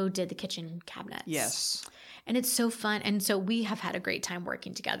also did the kitchen cabinets. Yes. And it's so fun. And so we have had a great time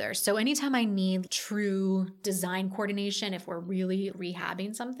working together. So anytime I need true design coordination, if we're really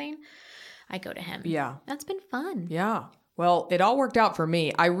rehabbing something, I go to him. Yeah. That's been fun. Yeah. Well, it all worked out for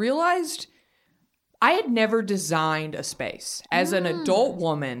me. I realized I had never designed a space. As an adult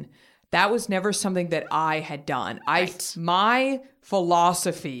woman, that was never something that I had done. My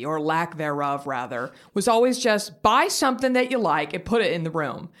philosophy, or lack thereof rather, was always just buy something that you like and put it in the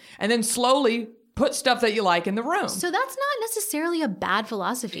room. And then slowly put stuff that you like in the room. So that's not necessarily a bad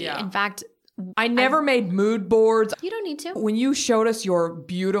philosophy. Yeah. In fact, I never made mood boards. You don't need to. When you showed us your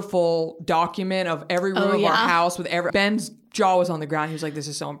beautiful document of every room of our house with Ben's jaw was on the ground. He was like, this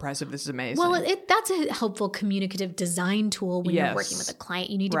is so impressive. This is amazing. Well, that's a helpful communicative design tool when you're working with a client.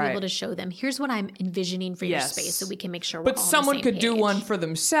 You need to be able to show them, here's what I'm envisioning for your space so we can make sure we're all on the same someone could do page. one for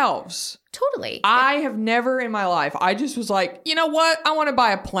themselves. Totally. I have never in my life, I just was like, you know what? I want to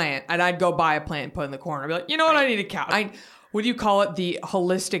buy a plant. And I'd go buy a plant and put it in the corner. I'd be like, you know what? I need a couch. Would you call it the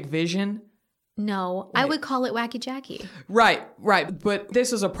holistic vision? No, I would call it wacky Jackie. Right. But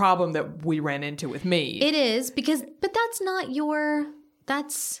this is a problem that we ran into with me. It is but that's not you're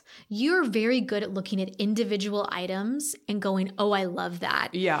very good at looking at individual items and going, oh, I love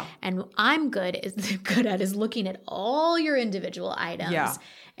that. Yeah. And I'm good at is looking at all your individual items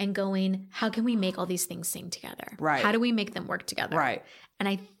and going, how can we make all these things sing together? Right. How do we make them work together? Right. And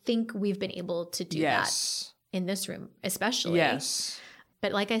I think we've been able to do that in this room, especially. Yes.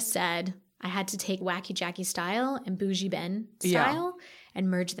 But like I said, I had to take Wacky Jackie style and Bougie Ben style and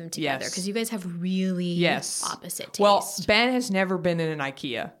merge them together because you guys have really opposite tastes. Well, Ben has never been in an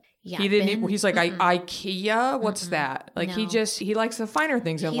IKEA. Yeah, he didn't. He's like, IKEA? What's that? Like he likes the finer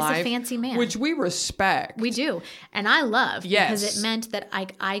things in life. He's a fancy man, which we respect. We do, and I love because it meant that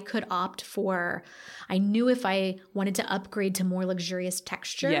I could opt for. I knew if I wanted to upgrade to more luxurious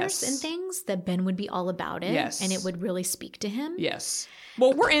textures and things, that Ben would be all about it, and it would really speak to him. Yes.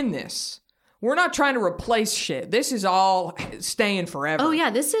 Well, we're in this. We're not trying to replace shit. This is all staying forever. Oh, yeah.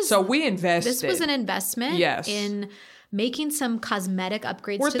 This is. So we invested. This was an investment in making some cosmetic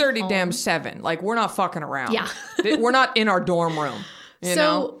upgrades we're to 30 the home. damn 7. Like, we're not fucking around. Yeah. We're not in our dorm room. You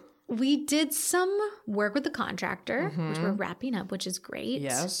know? We did some work with the contractor, which we're wrapping up, which is great.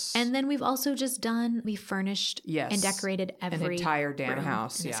 Yes. And then we've also just we furnished and decorated an every entire damn room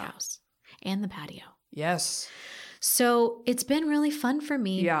house. in this house. And the patio. Yes. So it's been really fun for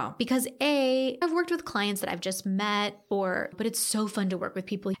me because I've worked with clients that I've just met but it's so fun to work with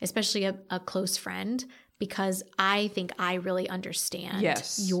people, especially a close friend, because I think I really understand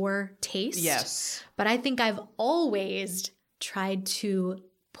your taste. Yes. But I think I've always tried to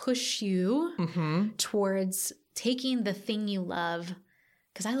push you towards taking the thing you love,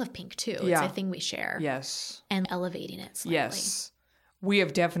 because I love pink too. It's a thing we share. Yes. And elevating it slightly. Yes. We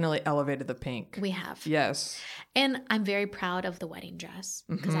have definitely elevated the pink. We have. Yes. And I'm very proud of the wedding dress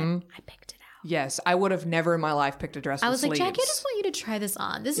because I picked it out. Yes. I would have never in my life picked a dress with sleeves. I was like, Jackie, I just want you to try this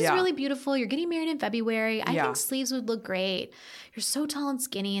on. This is really beautiful. You're getting married in February. I think sleeves would look great. You're so tall and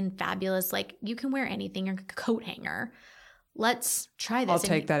skinny and fabulous. Like, you can wear anything. You're a coat hanger. Let's try this. I'll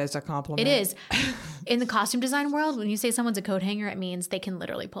take that as a compliment. It is. In the costume design world, when you say someone's a coat hanger, it means they can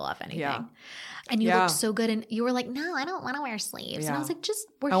literally pull off anything. Yeah. And you looked so good. And you were like, no, I don't want to wear sleeves. And I was like,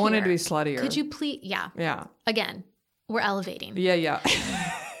 I wanted to be sluttier. Could you please? Yeah. Yeah. Again, we're elevating. Yeah.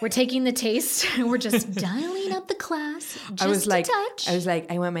 We're taking the taste and we're just dialing up the class just a touch. I was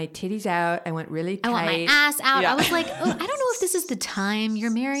like, I want my titties out. I want really tight. I want my ass out. I was like, I don't know if this is the time.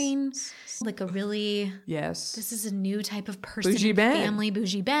 You're marrying like a really, this is a new type of person. Bougie Ben. Family,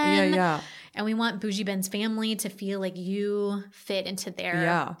 Bougie Ben. Yeah. And we want Bougie Ben's family to feel like you fit into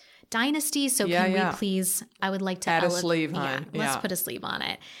their dynasty. So can we please, I would like to add a sleeve, hon. Let's put a sleeve on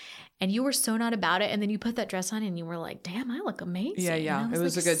it. And you were so not about it. And then you put that dress on and you were like, damn, I look amazing. Yeah. It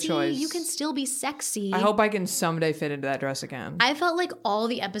was a good choice. You can still be sexy. I hope I can someday fit into that dress again. I felt like all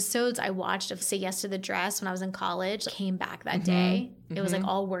the episodes I watched of Say Yes to the Dress when I was in college came back that day. It was like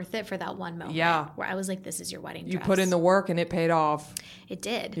all worth it for that one moment. Yeah. Where I was like, this is your wedding dress. You put in the work and it paid off. It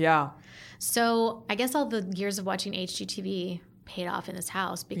did. Yeah. So I guess all the years of watching HGTV paid off in this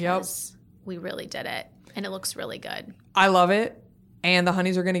house because we really did it. And it looks really good. I love it. And the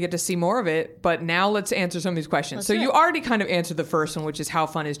honeys are going to get to see more of it. But now let's answer some of these questions. So you already kind of answered the first one, which is how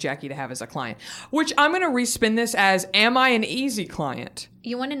fun is Jackie to have as a client? Which I'm going to respin this as, am I an easy client?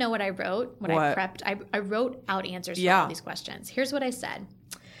 You want to know what I wrote? What I prepped? I wrote out answers for all these questions. Here's what I said.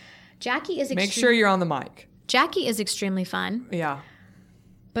 Jackie is Make sure you're on the mic. Jackie is extremely fun. Yeah.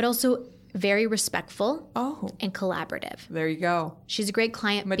 But also very respectful and collaborative. There you go. She's a great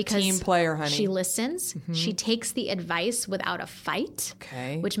client because team player, honey. She listens. She takes the advice without a fight,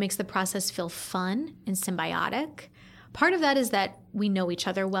 which makes the process feel fun and symbiotic. Part of that is that we know each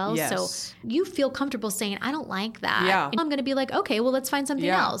other well. So you feel comfortable saying, I don't like that. Yeah. And I'm going to be like, okay, well, let's find something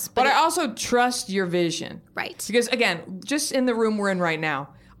else. But I also trust your vision. Right. Because again, just in the room we're in right now,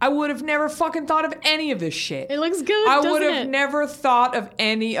 I would have never fucking thought of any of this shit. It looks good, I would have never thought of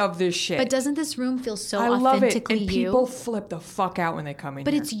any of this shit. But doesn't this room feel so I love authentically it. And you? people flip the fuck out when they come in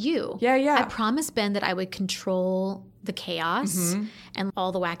But here. it's you. Yeah. I promised Ben that I would control the chaos and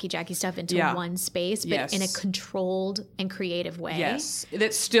all the wacky jacky stuff into one space, but in a controlled and creative way. Yes.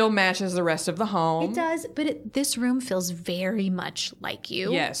 That still matches the rest of the home. It does, but this room feels very much like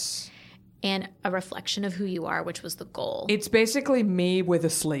you. Yes. And a reflection of who you are, which was the goal. It's basically me with a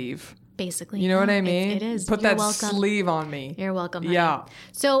sleeve. Basically. You know what I mean? It is. Put You're that welcome. sleeve on me. You're welcome, honey. Yeah.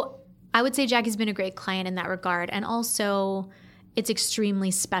 So I would say Jackie's been a great client in that regard. And also, it's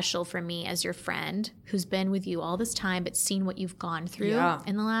extremely special for me as your friend who's been with you all this time, but seen what you've gone through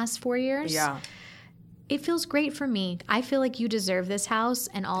in the last 4 years. Yeah. It feels great for me. I feel like you deserve this house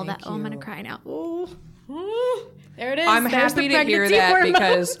and all that. Oh, I'm going to cry now. Oh. There it is. I'm There's happy the to hear pregnancy that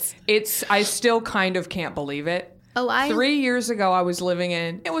hormones. because I still kind of can't believe it. Oh, 3 years ago, I was living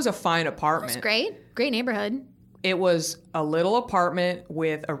in, it was a fine apartment. It was great. Great neighborhood. It was a little apartment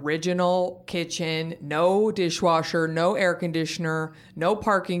with original kitchen, no dishwasher, no air conditioner, no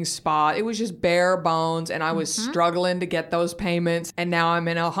parking spot. It was just bare bones, and I was struggling to get those payments, and now I'm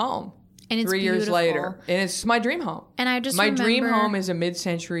in a home. And it's 3 years beautiful. later. And it's my dream home. And I just My dream remember home is a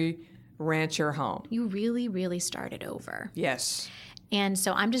mid-century rancher home. you really, really started over. Yes. And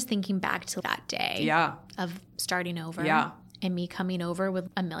so I'm just thinking back to that day of starting over. Yeah. And me coming over with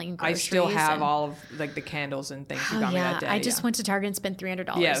a million I groceries. still have and, all of like the candles and things you Oh, got me yeah. that day. I just went to Target and spent $300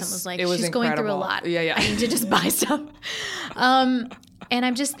 and was like, it was she's going through a incredible. lot. Yeah. I need to just buy stuff. And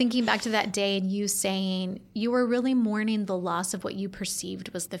I'm just thinking back to that day and you saying you were really mourning the loss of what you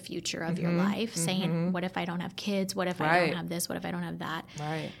perceived was the future of your life, saying, what if I don't have kids? What if I don't have this? What if I don't have that?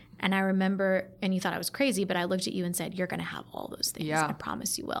 Right. And I remember, and you thought I was crazy, but I looked at you and said, you're going to have all those things. Yeah. I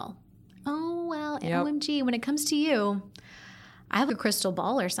promise you will. Oh, well, Yep. OMG, when it comes to you, I have a crystal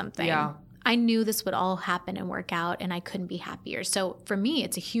ball or something. Yeah. I knew this would all happen and work out, and I couldn't be happier. So for me,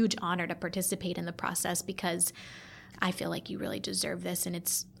 it's a huge honor to participate in the process because I feel like you really deserve this, and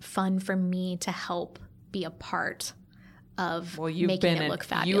it's fun for me to help be a part of making it look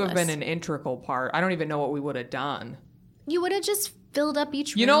fabulous. You have been an integral part. I don't even know what we would have done. You would have just filled up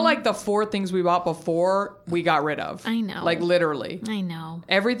each room. You know, like the 4 things we bought before, we got rid of. I know. Like literally. I know.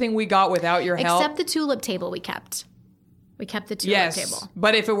 Everything we got without your help. Except the tulip table we kept. We kept the tulip table.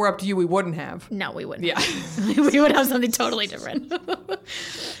 But if it were up to you, we wouldn't have. No, we wouldn't. Yeah. We would have something totally different.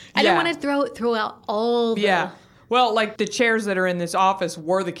 I don't want to throw out all the... Yeah. Well, like the chairs that are in this office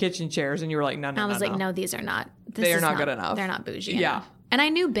were the kitchen chairs, and you were like, no. I was like, no, these are not. They are not good enough. They're not bougie Yeah. enough. And I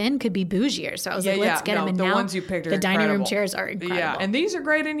knew Ben could be bougier, so I was like, let's get him. And the now ones you picked are the dining room incredible. chairs are incredible. Yeah, and these are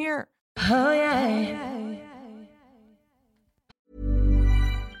great in here. Oh yeah.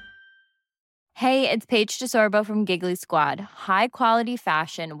 Hey, it's Paige DeSorbo from Giggly Squad. High quality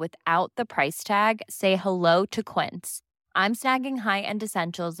fashion without the price tag. Say hello to Quince. I'm snagging high-end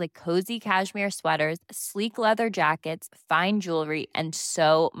essentials like cozy cashmere sweaters, sleek leather jackets, fine jewelry, and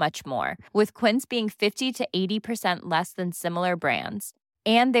so much more. With Quince being 50 to 80% less than similar brands.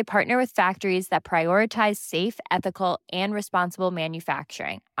 And they partner with factories that prioritize safe, ethical, and responsible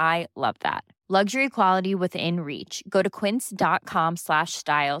manufacturing. I love that. Luxury quality within reach. Go to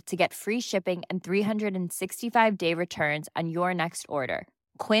quince.com/style to get free shipping and 365-day returns on your next order.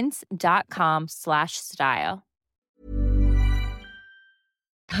 Quince.com/style.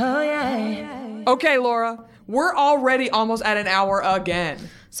 Oh yeah. Okay, Laura, we're already almost at an hour again.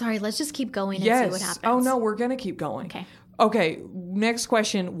 Sorry, let's just keep going and Yes. see what happens. Oh, no, we're going to keep going. Okay, next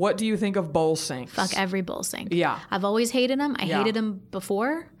question. What do you think of bowl sinks? Fuck every bowl sink. Yeah. I've always hated them. I Yeah. hated them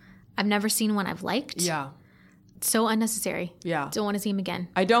before. I've never seen one I've liked. Yeah. So unnecessary. Yeah. Don't want to see them again.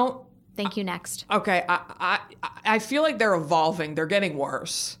 I don't. Thank you, next. Okay, I feel like they're evolving. They're getting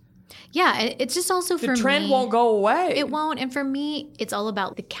worse. Yeah, it's just also for me. The trend won't go away. It won't. And for me, it's all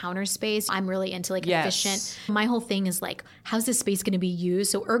about the counter space. I'm really into like efficient. My whole thing is like, how's this space going to be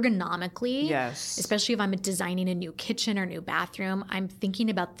used? So ergonomically, especially if I'm designing a new kitchen or new bathroom, I'm thinking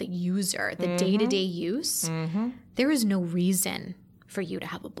about the user, the day-to-day use. There is no reason for you to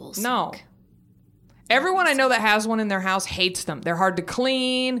have a bowl sink. No. Everyone I know that has one in their house hates them. They're hard to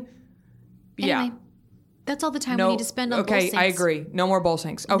clean. Anyway, that's all the time we need to spend on bowl sinks. Okay, I agree. No more bowl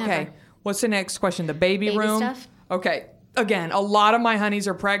sinks. Okay. Never. What's the next question? The baby room? stuff? Okay. Again, a lot of my honeys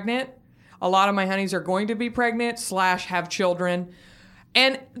are pregnant. A lot of my honeys are going to be pregnant / have children.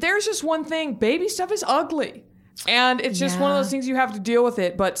 And there's just one thing. Baby stuff is ugly. And it's just one of those things you have to deal with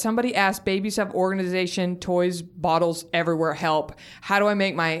it. But somebody asked, baby stuff organization, toys, bottles, everywhere, help. How do I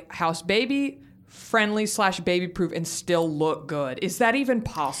make my house baby friendly / baby proof and still look good? Is that even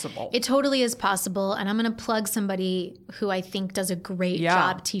possible? It totally is possible. And I'm going to plug somebody who I think does a great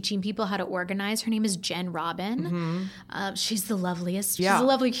job teaching people how to organize. Her name is Jen Robin. She's the loveliest. She's a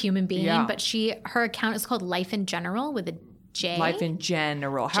lovely human being. But her account is called Life in General with a J. Life in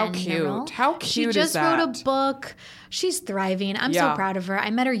general. How General. cute. How cute is She just that? wrote a book. She's thriving. I'm so proud of her. I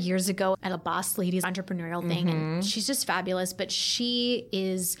met her years ago at a Boss Ladies entrepreneurial thing, and she's just fabulous. But she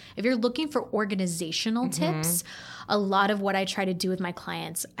is, if you're looking for organizational tips, a lot of what I try to do with my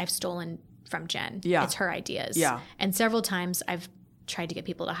clients, I've stolen from Jen. Yeah. It's her ideas. Yeah. And several times I've tried to get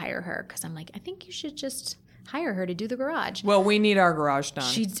people to hire her because I'm like, I think you should just hire her to do the garage. Well, we need our garage done.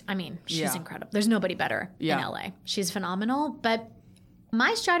 She's incredible. There's nobody better in LA. She's phenomenal. But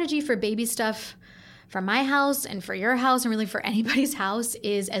my strategy for baby stuff for my house and for your house and really for anybody's house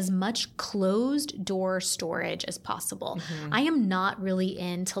is as much closed door storage as possible. I am not really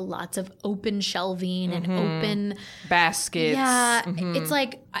into lots of open shelving and open baskets. Yeah. It's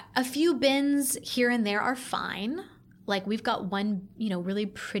like a few bins here and there are fine. Like we've got one, really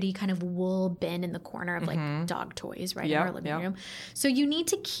pretty kind of wool bin in the corner of like dog toys right in our living room. So you need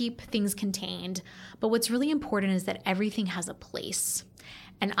to keep things contained. But what's really important is that everything has a place.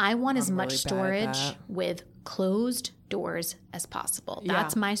 And I want as much storage with closed doors as possible.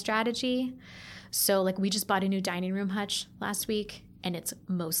 That's my strategy. So like we just bought a new dining room hutch last week and it's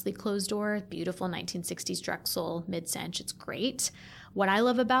mostly closed door, beautiful 1960s Drexel mid-cinch. It's great. What I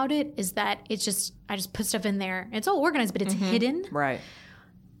love about it is that I just put stuff in there. It's all organized, but it's hidden. Right.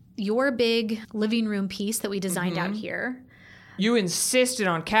 Your big living room piece that we designed out here. You insisted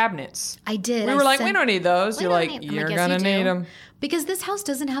on cabinets. I did. We were like, we don't need those. You're like, you're going to need them. Because this house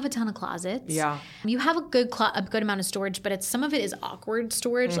doesn't have a ton of closets. Yeah. You have a good amount of storage, but some of it is awkward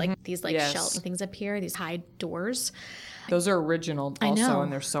storage, like these shelves and things up here, these high doors. Those are original also,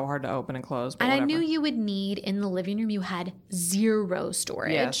 and they're so hard to open and close. But and whatever. I knew you would need, in the living room, you had zero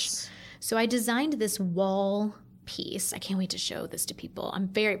storage. Yes. So I designed this wall piece. I can't wait to show this to people. I'm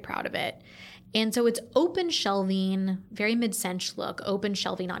very proud of it. And so it's open shelving, very mid-cinch look, open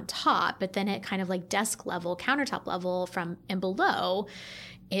shelving on top, but then at kind of like desk level, countertop level from and below,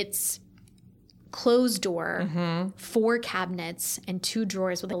 it's closed door, 4 cabinets, and 2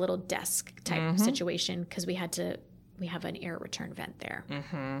 drawers with a little desk type situation because we have an air return vent there.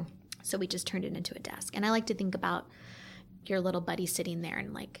 So we just turned it into a desk. And I like to think about your little buddy sitting there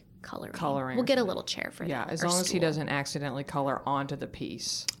and like coloring. We'll get a little chair for that. Yeah, as long as he doesn't accidentally color onto the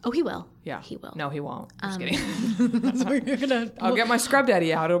piece. Oh, he will. Yeah. He will. No, he won't. Just kidding. That's what you're going to... I'll get my scrub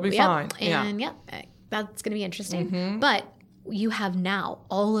daddy out. It'll be fine. And that's going to be interesting. But you have now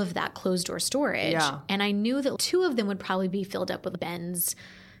all of that closed door storage. Yeah. And I knew that 2 of them would probably be filled up with Ben's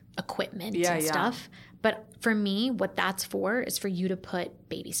equipment and stuff. But for me, what that's for is for you to put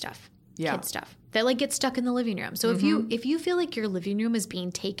baby stuff, kid stuff that like gets stuck in the living room. So if you feel like your living room is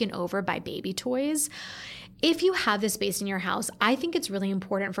being taken over by baby toys, if you have this space in your house, I think it's really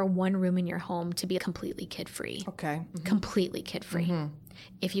important for one room in your home to be completely kid-free. Okay. Completely kid-free,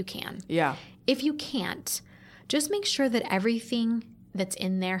 if you can. Yeah. If you can't, just make sure that everything that's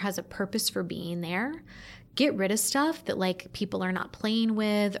in there has a purpose for being there. Get rid of stuff that like people are not playing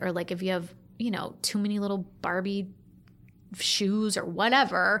with, or like if you have, too many little Barbie shoes or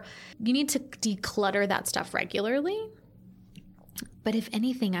whatever, you need to declutter that stuff regularly. But if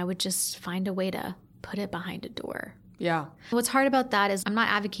anything, I would just find a way to put it behind a door. Yeah. What's hard about that is I'm not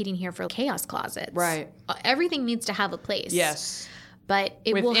advocating here for chaos closets. Right. Everything needs to have a place. Yes. But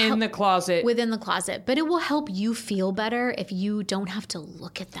it will within the closet. Within the closet. But it will help you feel better if you don't have to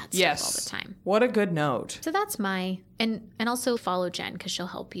look at that stuff all the time. What a good note. So that's and also follow Jen because she'll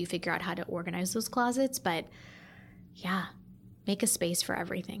help you figure out how to organize those closets. But yeah, make a space for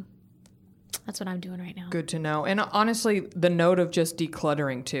everything. That's what I'm doing right now. Good to know. And honestly, the note of just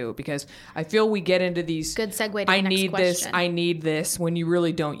decluttering too, because I feel we get into these. Good segue to the next question. I need this when you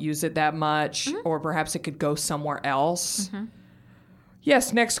really don't use it that much, or perhaps it could go somewhere else.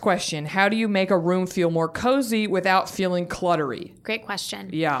 Yes, next question. How do you make a room feel more cozy without feeling cluttery? Great question.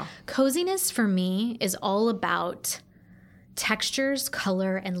 Yeah. Coziness for me is all about textures,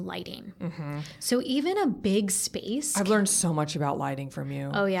 color, and lighting. So even a big space. I've learned so much about lighting from you.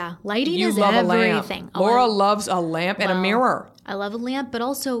 Oh, yeah. Lighting you is love everything. A lamp. Laura loves a lamp and a mirror. I love a lamp, but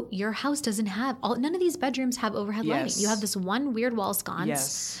also your house doesn't have none of these bedrooms have overhead lighting. You have this one weird wall sconce.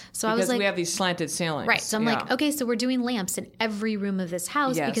 Yes. So because I was like, we have these slanted ceilings. Right. So I'm like, okay, so we're doing lamps in every room of this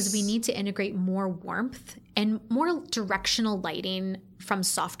house because we need to integrate more warmth and more directional lighting from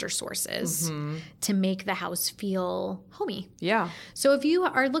softer sources to make the house feel homey. Yeah. So if you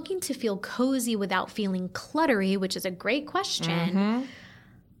are looking to feel cozy without feeling cluttery, which is a great question,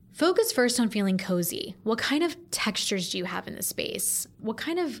 focus first on feeling cozy. What kind of textures do you have in the space? What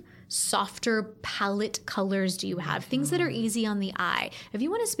kind of softer palette colors do you have? Things that are easy on the eye. If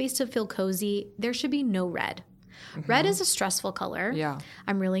you want a space to feel cozy, there should be no red. Red is a stressful color. Yeah.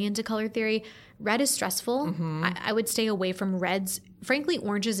 I'm really into color theory. Red is stressful. I would stay away from reds. Frankly,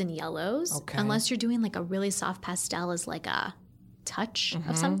 oranges and yellows, unless you're doing like a really soft pastel as like a touch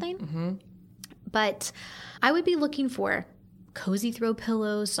of something. But I would be looking for cozy throw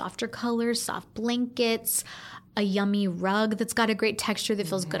pillows, softer colors, soft blankets, a yummy rug that's got a great texture that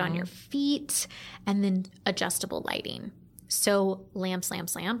feels good on your feet, and then adjustable lighting. So lamps.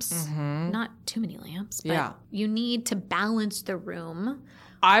 Not too many lamps, but you need to balance the room.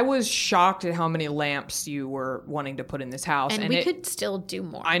 I was shocked at how many lamps you were wanting to put in this house. And we could still do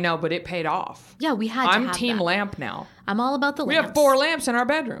more. I know, but it paid off. Yeah, we had to have I'm team that. lamp now. I'm all about the lamps. We have 4 lamps in our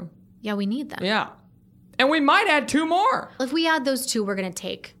bedroom. Yeah, we need them. Yeah. And we might add 2 more. If we add those 2, we're going to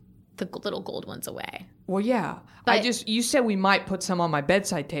take the little gold ones away. Well, yeah. But you said we might put some on my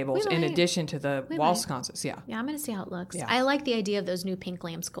bedside tables in addition to the wall sconces. Yeah. Yeah, I'm going to see how it looks. Yeah. I like the idea of those new pink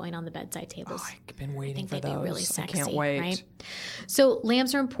lamps going on the bedside tables. Oh, I've been waiting for they'd those. Be really sexy, I can't wait. Right? So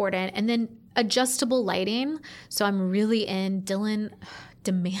lamps are important. And then adjustable lighting. So I'm really in. Dylan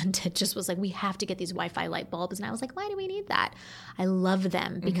demanded, just was like, we have to get these Wi-Fi light bulbs. And I was like, why do we need that? I love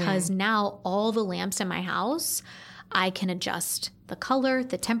them because now all the lamps in my house, I can adjust the color,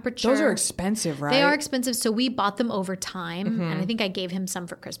 the temperature. Those are expensive, right? They are expensive. So we bought them over time. And I think I gave him some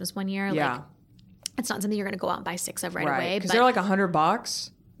for Christmas one year. Yeah. Like, it's not something you're going to go out and buy 6 of right away. Because they're like $100,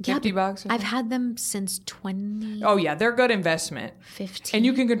 $50 bucks. I've had them since 2015. Oh, yeah. They're good investment. And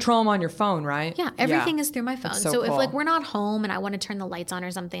you can control them on your phone, right? Yeah. Everything is through my phone. So So if cool. like we're not home and I want to turn the lights on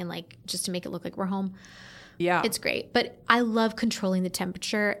or something, like just to make it look like we're home, Yeah. it's great. But I love controlling the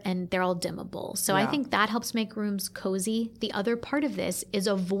temperature and they're all dimmable. So I think that helps make rooms cozy. The other part of this is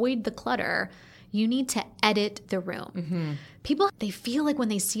avoid the clutter. You need to edit the room. People, they feel like when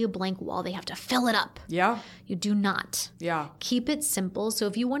they see a blank wall, they have to fill it up. Yeah. You do not. Yeah. Keep it simple. So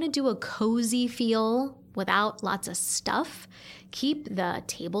if you want to do a cozy feel without lots of stuff, keep the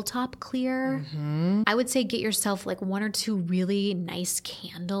tabletop clear. I would say get yourself like 1 or 2 really nice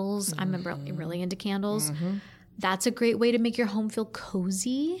candles. I'm really into candles. That's a great way to make your home feel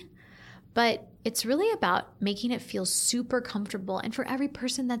cozy. But it's really about making it feel super comfortable. And for every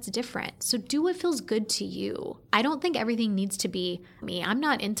person, that's different. So do what feels good to you. I don't think everything needs to be me. I'm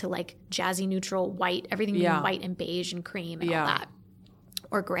not into like jazzy neutral white, everything being white and beige and cream and all that,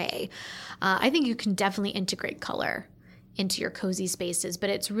 or gray. I think you can definitely integrate color into your cozy spaces, but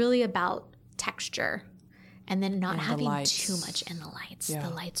it's really about texture and then not having too much in the lights. The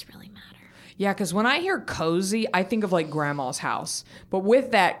lights really matter. Yeah, because when I hear cozy, I think of like grandma's house. But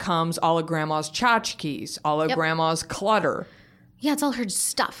with that comes all of grandma's tchotchkes, all of grandma's clutter. Yeah, it's all her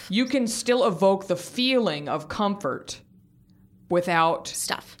stuff. You can still evoke the feeling of comfort without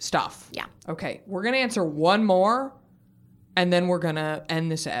stuff. Yeah. Okay, we're going to answer one more, and then we're going to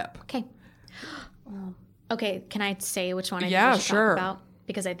end this ep. Okay. Okay, can I say which one I think we should talk about?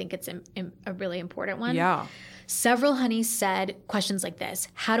 Because I think it's a really important one. Yeah. Several honeys said questions like this.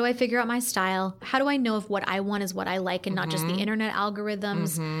 How do I figure out my style? How do I know if what I want is what I like and not just the internet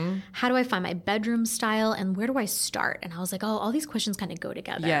algorithms? How do I find my bedroom style? And where do I start? And I was like, oh, all these questions kind of go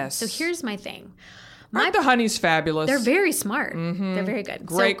together. Yes. So here's my thing. Aren't the honeys fabulous? They're very smart. They're very good.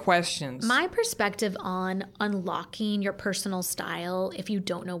 Great questions. My perspective on unlocking your personal style, if you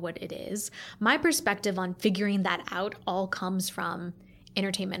don't know what it is, my perspective on figuring that out all comes from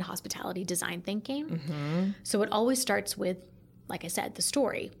entertainment, hospitality, design thinking. So it always starts with, like I said, the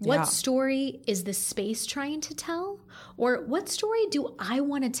story. What story is the space trying to tell? Or what story do I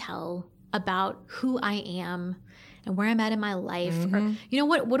want to tell about who I am and where I'm at in my life? Or, you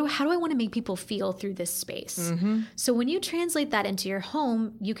know, how do I want to make people feel through this space? So when you translate that into your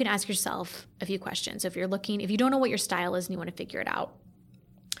home, you can ask yourself a few questions. If you don't know what your style is and you want to figure it out,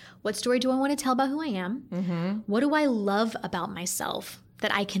 what story do I want to tell about who I am? What do I love about myself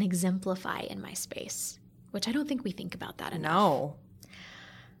that I can exemplify in my space? Which I don't think we think about that enough. No.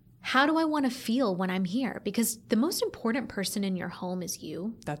 How do I want to feel when I'm here? Because the most important person in your home is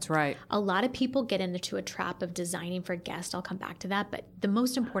you. That's right. A lot of people get into a trap of designing for guests. I'll come back to that. But the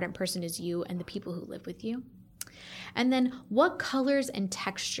most important person is you and the people who live with you. And then what colors and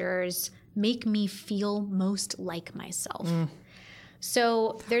textures make me feel most like myself?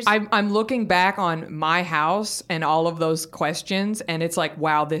 So I'm looking back on my house and all of those questions, and it's like,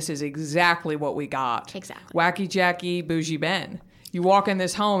 wow, this is exactly what we got. Exactly. Wacky Jackie, Bougie Ben. You walk in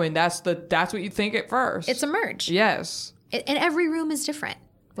this home, and that's what you think at first. It's a merge. Yes. And every room is different,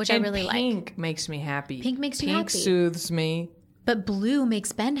 which I really like. Pink makes me happy. Pink makes you happy. happy. Pink soothes me. But blue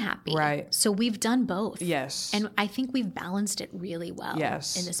makes Ben happy. Right. So we've done both. Yes. And I think we've balanced it really well in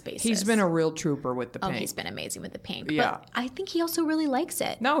the spaces. He's been a real trooper with the pink. Oh, he's been amazing with the pink. Yeah. But I think he also really likes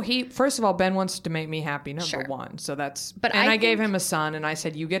it. No, first of all, Ben wants to make me happy, number one. So that's, but I gave him a son and I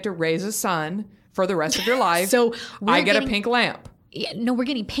said, you get to raise a son for the rest of your life. So I get a pink lamp. Yeah, no, we're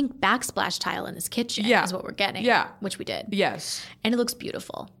getting pink backsplash tile in this kitchen is what we're getting. Yeah. Which we did. Yes. And it looks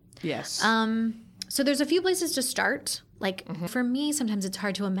beautiful. Yes. So there's a few places to start. Like for me, sometimes it's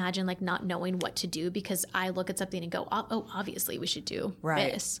hard to imagine like not knowing what to do because I look at something and go, oh, obviously we should do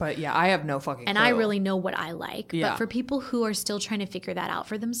this. But yeah, I have no fucking and clue. I really know what I like. Yeah. But for people who are still trying to figure that out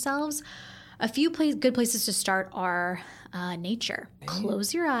for themselves, a few good places to start are nature.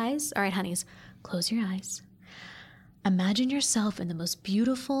 Close your eyes. All right, honeys, close your eyes. Imagine yourself in the most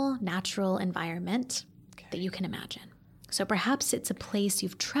beautiful natural environment that you can imagine. So perhaps it's a place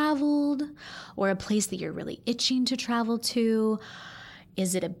you've traveled or a place that you're really itching to travel to.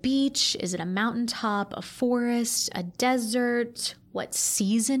 Is it a beach? Is it a mountaintop, a forest, a desert? What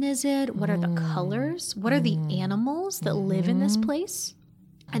season is it? What are the colors? What are the animals that live in this place?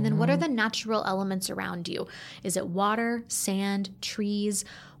 And then what are the natural elements around you? Is it water, sand, trees?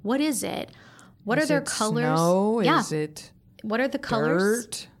 What is it? What are their colors? Snow? Is it what are the colors?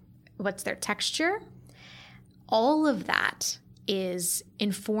 dirt? What's their texture? All of that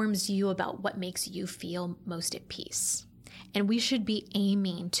informs you about what makes you feel most at peace. And we should be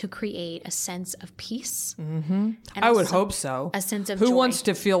aiming to create a sense of peace. Mm-hmm. I would hope so. A sense of Who joy. wants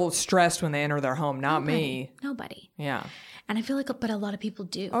to feel stressed when they enter their home? Not me. Nobody. Yeah. And I feel like, but a lot of people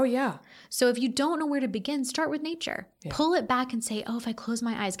do. Oh, yeah. So if you don't know where to begin, start with nature. Yeah. Pull it back and say, oh, if I close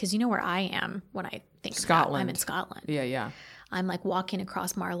my eyes, because you know where I am when I think Scotland. Of that. I'm in Scotland. Yeah, yeah. I'm like walking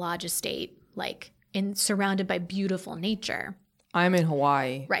across Mar-a-Lago Estate, like surrounded by beautiful nature. I'm in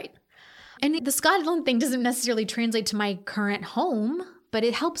Hawaii. Right. And the Scotland thing doesn't necessarily translate to my current home, but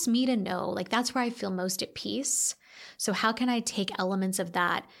it helps me to know, like, that's where I feel most at peace. So how can I take elements of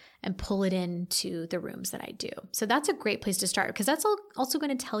that and pull it into the rooms that I do? So that's a great place to start because that's also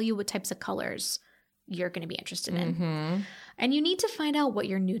going to tell you what types of colors you're going to be interested in. Mm-hmm. And you need to find out what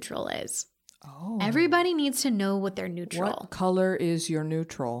your neutral is. Oh. Everybody needs to know what their neutral. What color is your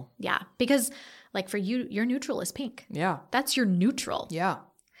neutral? Yeah, because like for you, your neutral is pink. Yeah. That's your neutral. Yeah.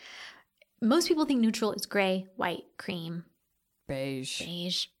 Most people think neutral is gray, white, cream,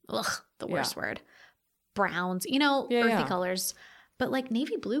 beige. Ugh, the worst word. Browns, earthy colors. But like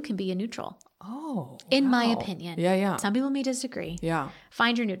navy blue can be a neutral. Oh. In my opinion. Yeah, yeah. Some people may disagree. Yeah.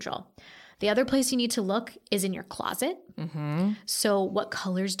 Find your neutral. The other place you need to look is in your closet. Mm-hmm. So what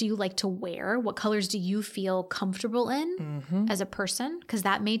colors do you like to wear? What colors do you feel comfortable in as a person? Because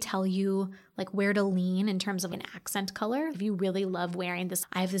that may tell you like where to lean in terms of an accent color. If you really love wearing this,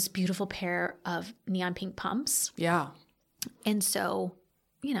 I have this beautiful pair of neon pink pumps. Yeah. And so,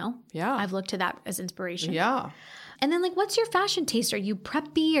 I've looked to that as inspiration. Yeah. And then like, what's your fashion taste? Are you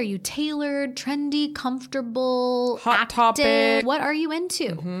preppy? Are you tailored, trendy, comfortable, hot active? topic? What are you into?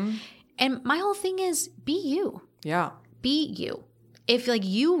 Mm-hmm. And my whole thing is be you. Yeah. Be you. If like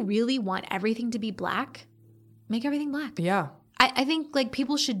you really want everything to be black, make everything black. Yeah. I think like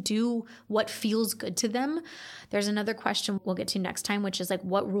people should do what feels good to them. There's another question we'll get to next time, which is like,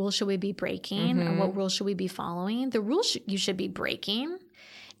 what rules should we be breaking or what rules should we be following? The rule you should be breaking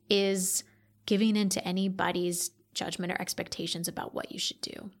is giving into anybody's judgment or expectations about what you should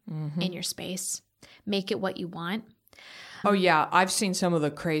do in your space. Make it what you want. Oh, yeah. I've seen some of the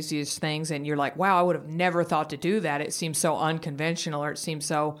craziest things and you're like, wow, I would have never thought to do that. It seems so unconventional or it seems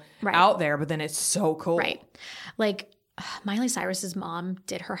so out there, but then it's so cool. Right. Like Miley Cyrus's mom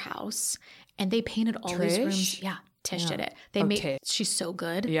did her house and they painted all these rooms. Yeah. Tish did it. She's so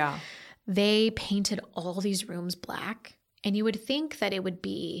good. Yeah. They painted all these rooms black. And you would think that it would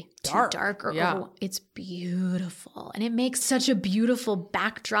be too dark or it's beautiful. And it makes such a beautiful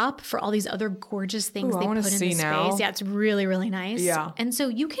backdrop for all these other gorgeous things they put in the space. Now. Yeah, it's really, really nice. Yeah. And so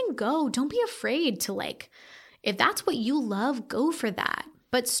you can go. Don't be afraid to like, if that's what you love, go for that.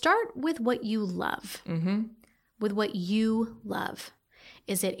 But start with what you love. Mm-hmm. With what you love.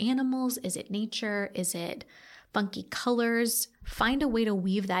 Is it animals? Is it nature? Is it funky colors? Find a way to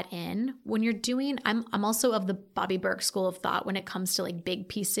weave that in. When you're doing, I'm also of the Bobby Burke school of thought when it comes to like big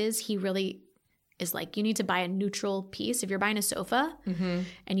pieces. He really is like, you need to buy a neutral piece. If you're buying a sofa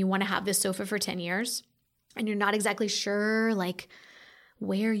and you want to have this sofa for 10 years and you're not exactly sure like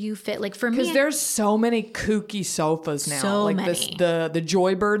where you fit. Like for me, because there's so many kooky sofas now. So like many. The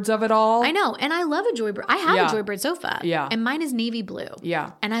Joybirds of it all. I know. And I love a Joybird. I have Yeah. a Joybird sofa. Yeah. And mine is navy blue.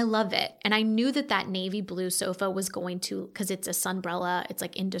 Yeah. And I love it. And I knew that navy blue sofa was going to, because it's a sunbrella, it's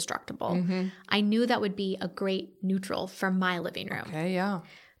like indestructible. I knew that would be a great neutral for my living room. Okay, yeah.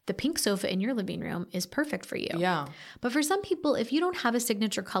 The pink sofa in your living room is perfect for you. Yeah. But for some people, if you don't have a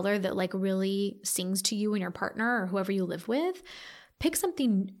signature color that like really sings to you and your partner or whoever you live with, pick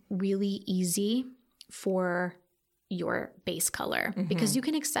something really easy for your base color because you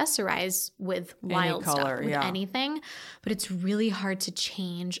can accessorize with wild color, stuff, with yeah. anything, but it's really hard to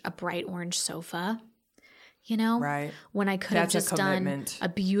change a bright orange sofa. You know, Right. when I could have That's a just done commitment. a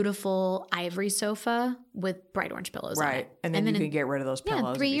beautiful ivory sofa with bright orange pillows on Right. it. And then you in- can get rid of those pillows.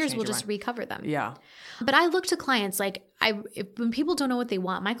 yeah, if 3 you years change we'll your just mind. recover them. Yeah. But I look to clients like when people don't know what they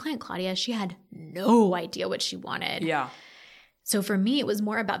want, my client Claudia, she had no idea what she wanted. Yeah. So for me, it was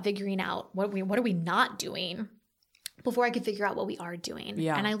more about figuring out what are we not doing before I could figure out what we are doing.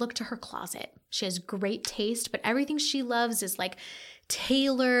 Yeah. And I looked to her closet. She has great taste, but everything she loves is like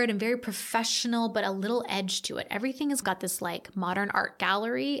tailored and very professional, but a little edge to it. Everything has got this like modern art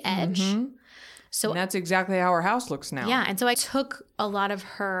gallery edge. So And that's exactly how our house looks now. yeah, and so I took a lot of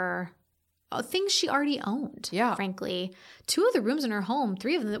her things she already owned, Yeah. frankly. 2 of the rooms in her home,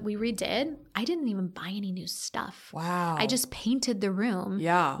 3 of them that we redid, I didn't even buy any new stuff. Wow. I just painted the room,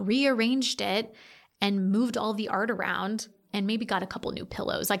 Yeah. rearranged it, and moved all the art around and maybe got a couple new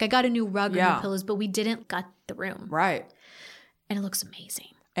pillows. Like I got a new rug or Yeah. new pillows, but we didn't gut the room. Right. And it looks amazing.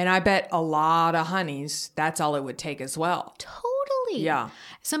 And I bet a lot of honeys, that's all it would take as well. Totally. Yeah.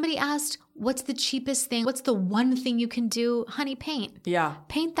 Somebody asked, what's the cheapest thing? What's the one thing you can do? Honey, paint. Yeah.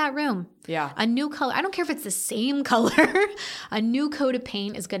 Paint that room. Yeah. A new color. I don't care if it's the same color. A new coat of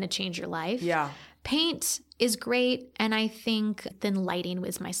paint is going to change your life. Yeah. Paint is great. And I think then lighting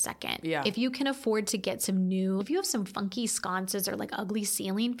was my second. Yeah. If you can afford to get if you have some funky sconces or like ugly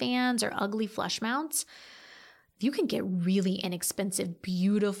ceiling fans or ugly flush mounts, you can get really inexpensive,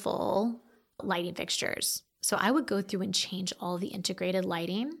 beautiful lighting fixtures. So I would go through and change all the integrated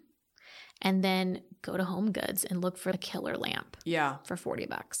lighting and then go to Home Goods and look for a killer lamp Yeah. for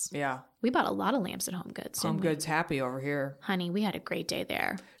 $40. Yeah. We bought a lot of lamps at Home Goods. Home didn't we? Goods happy over here. Honey, we had a great day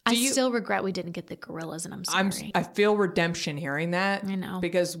there. Do I you- still regret we didn't get the gorillas, and I'm sorry. I feel redemption hearing that. I know.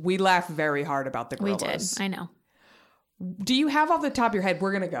 Because we laugh very hard about the We gorillas. did. I know. Do you have off the top of your head,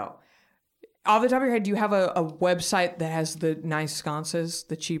 we're going to go. Off the top of your head, do you have a website that has the nice sconces,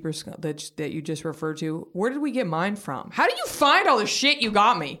 the cheaper that you just referred to? Where did we get mine from? How do you find all the shit you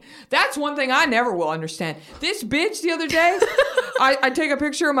got me? That's one thing I never will understand. This bitch the other day, I take a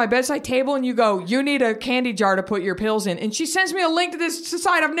picture of my bedside table and you go, you need a candy jar to put your pills in. And she sends me a link to this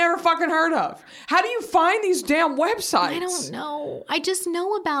site I've never fucking heard of. How do you find these damn websites? I don't know. I just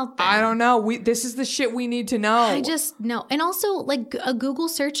know about them. I don't know. This is the shit we need to know. I just know. And also, like, a Google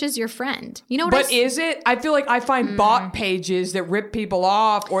search is your friend. You know what But is it? I feel like I find bot pages that rip people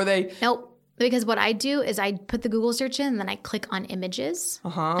off or they... Nope. Because what I do is I put the Google search in and then I click on images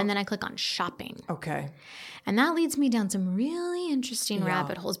and then I click on shopping. Okay. And that leads me down some really interesting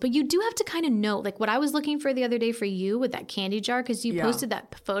rabbit holes. But you do have to kind of know, like what I was looking for the other day for you with that candy jar, because you posted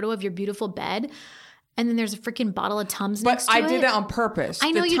that photo of your beautiful bed and then there's a freaking bottle of Tums But next to it. I did that on purpose.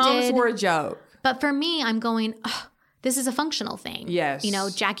 I know the you Tums did. were a joke. But for me, I'm going, oh, this is a functional thing. Yes. You know,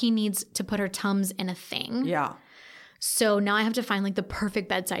 Jackie needs to put her Tums in a thing. Yeah. So now I have to find like the perfect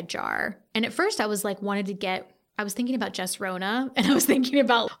bedside jar. And at first I was like, I was thinking about Jess Rona and I was thinking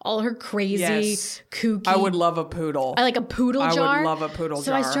about all her crazy, Yes. kooky. I would love a poodle. I like a poodle I jar. would love a poodle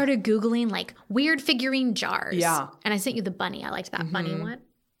so jar. I started Googling like weird figurine jars. Yeah. And I sent you the bunny. I liked that bunny one.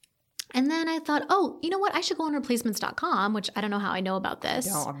 And then I thought, oh, you know what? I should go on replacements.com, which I don't know how I know about this.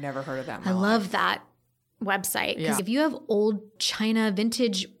 No, I've never heard of that in I my love life. that website because Yeah. if you have old China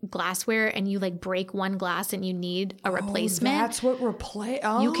vintage glassware and you like break one glass and you need a replacement, That's what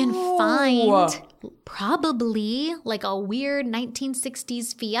you can find probably like a weird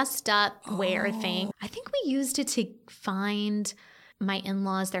 1960s Fiesta ware thing. I think we used it to find my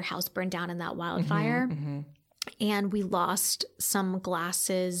in-laws, their house burned down in that wildfire. And we lost some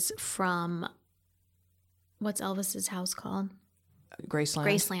glasses from, what's Elvis's house called? Graceland.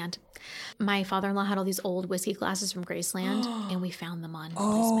 Graceland. My father-in-law had all these old whiskey glasses from Graceland, and we found them on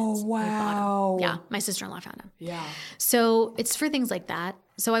Oh, replacements. We bought 'em. wow. Yeah, my sister-in-law found them. Yeah. So it's for things like that.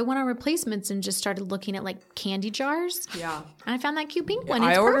 So I went on replacements and just started looking at like candy jars. Yeah. And I found that cute pink one.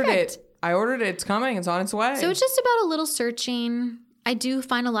 It's I ordered perfect. it. It's coming. It's on its way. So it's just about a little searching. I do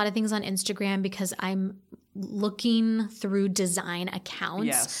find a lot of things on Instagram because I'm looking through design accounts.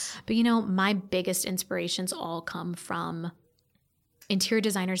 Yes. But you know, my biggest inspirations all come from interior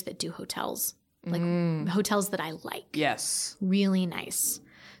designers that do hotels, like hotels that I like. Yes. Really nice.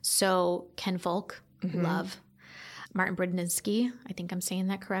 So Ken Folk, love. Martin Brudnitzky, I think I'm saying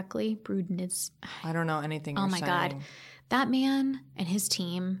that correctly. I don't know anything you're saying. Oh my God. That man and his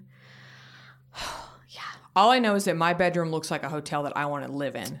team. All I know is that my bedroom looks like a hotel that I want to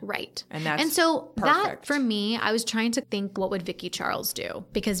live in. Right. And so perfect. that for me, I was trying to think what would Vicky Charles do?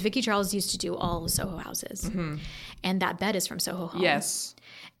 Because Vicky Charles used to do all Soho houses. And that bed is from Soho Home. Yes.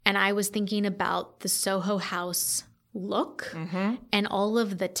 And I was thinking about the Soho House look and all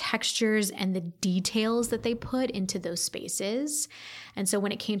of the textures and the details that they put into those spaces. And so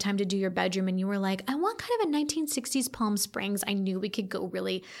when it came time to do your bedroom and you were like, I want kind of a 1960s Palm Springs, I knew we could go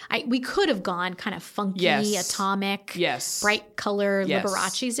we could have gone kind of funky, atomic, bright color,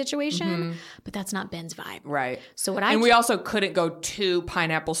 Liberace situation, but that's not Ben's vibe. Right. So we also couldn't go too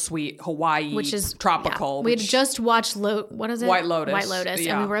pineapple sweet Hawaii, which is tropical. Yeah. We had just watched what is it? White Lotus. White Lotus.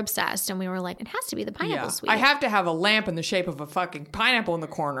 And we were obsessed and we were like, it has to be the pineapple sweet. I have to have a lamp in the shape of a fucking pineapple in the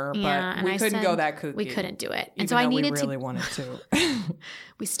corner, but we couldn't go that kooky. We couldn't do it. And so I needed we really wanted to.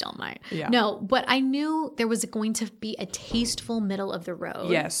 We still might. Yeah. No, but I knew there was going to be a tasteful middle of the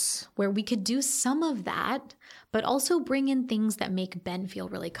road. Yes. Where we could do some of that, but also bring in things that make Ben feel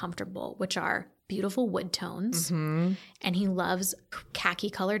really comfortable, which are beautiful wood tones. And he loves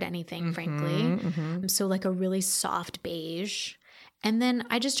khaki colored anything, frankly. So like a really soft beige. And then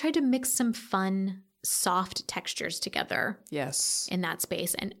I just tried to mix some fun, soft textures together. Yes. In that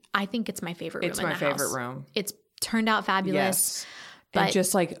space. And I think it's my favorite room in the house. It's my favorite room. It's turned out fabulous. Yes. But and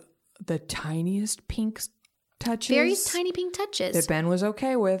just like the tiniest pink touches. Very tiny pink touches. That Ben was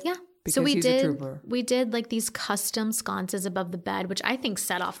okay with. Yeah. Because so he's a trooper. We did like these custom sconces above the bed, which I think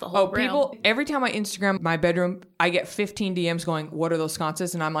set off the whole room. People, every time I Instagram my bedroom, I get 15 DMs going, what are those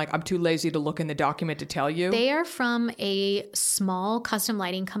sconces? And I'm like, I'm too lazy to look in the document to tell you. They are from a small custom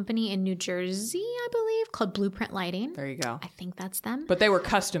lighting company in New Jersey, I believe, called Blueprint Lighting. There you go. I think that's them. But they were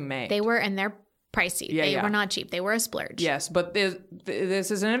custom made. They were, and they're pricey. They were not cheap. They were a splurge. Yes, but this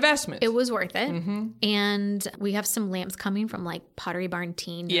is an investment. It was worth it. And we have some lamps coming from like Pottery Barn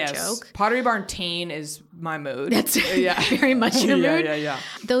Teen. No joke. Pottery Barn Teen is my mood. That's very much your mood. Yeah.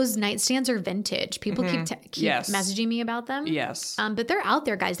 Those nightstands are vintage. People keep messaging me about them. Yes. But they're out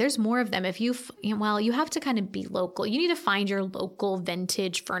there, guys. There's more of them. If you have to kind of be local. You need to find your local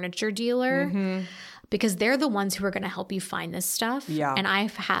vintage furniture dealer. Because they're the ones who are going to help you find this stuff. Yeah. And I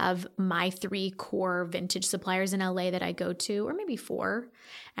have my 3 core vintage suppliers in LA that I go to, or maybe 4.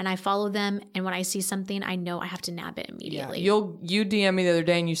 And I follow them. And when I see something, I know I have to nab it immediately. Yeah. You DM me the other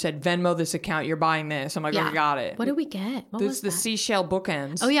day and you said, Venmo this account, you're buying this. I'm like, oh, got it. What did we get? What was the seashell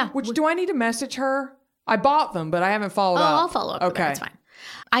bookends. Oh, yeah. Which, do I need to message her? I bought them, but I haven't followed up. I'll follow up. Okay. That's fine.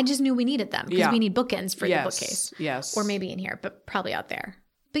 I just knew we needed them because we need bookends for the bookcase. Yes. Or maybe in here, but probably out there.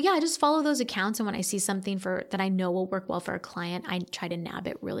 But yeah, I just follow those accounts, and when I see something that I know will work well for a client, I try to nab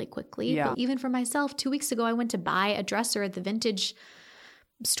it really quickly. Yeah. But even for myself, 2 weeks ago, I went to buy a dresser at the vintage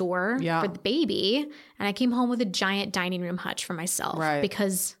store for the baby, and I came home with a giant dining room hutch for myself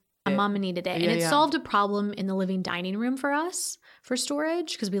because my mama needed it. And it solved a problem in the living dining room for us for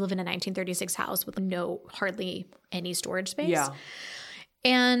storage because we live in a 1936 house with hardly any storage space. Yeah.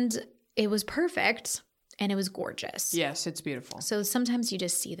 And it was perfect. And it was gorgeous. Yes, it's beautiful. So sometimes you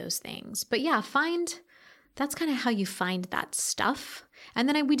just see those things. But yeah, that's kind of how you find that stuff. And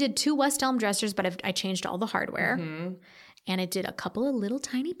then we did 2 West Elm dressers, but I changed all the hardware. And I did a couple of little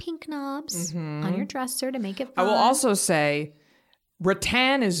tiny pink knobs on your dresser to make it fun. I will also say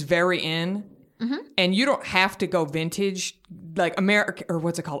rattan is very in. And you don't have to go vintage. Like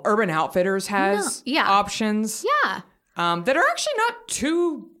Urban Outfitters has options. Yeah. That are actually not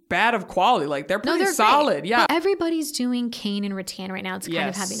too bad of quality. Like they're pretty solid. Great. Yeah. But everybody's doing cane and rattan right now. It's kind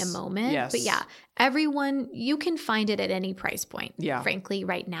of having a moment. Yes. But yeah, you can find it at any price point. Yeah. Frankly,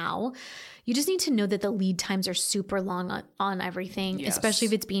 right now. You just need to know that the lead times are super long on everything, especially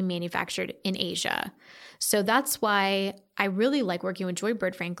if it's being manufactured in Asia. So that's why I really like working with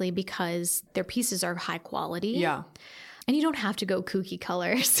Joybird, frankly, because their pieces are high quality. Yeah. And you don't have to go kooky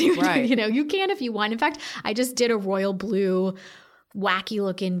colors. Right. You can if you want. In fact, I just did a royal blue wacky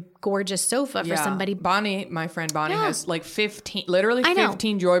looking gorgeous sofa for somebody. Bonnie, my friend Bonnie has like 15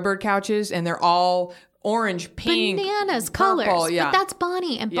 Joybird couches, and they're all orange, pink, bananas, purple, colors. But that's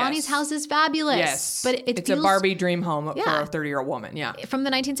Bonnie, and Bonnie's house is fabulous. Yes. But it's a Barbie dream home for a 30-year-old woman. Yeah. From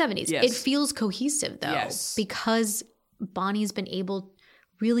the 1970s. Yes. It feels cohesive though. Yes. Because Bonnie's been able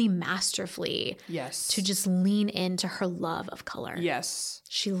really masterfully to just lean into her love of color. Yes.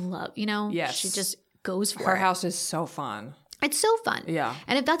 She she just goes for it. Her house is so fun. It's so fun. Yeah.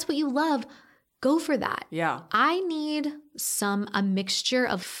 And if that's what you love, go for that. Yeah. I need a mixture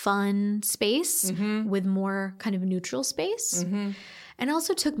of fun space with more kind of neutral space. And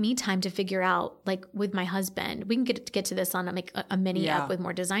also took me time to figure out, like with my husband, we can get to this on a mini up with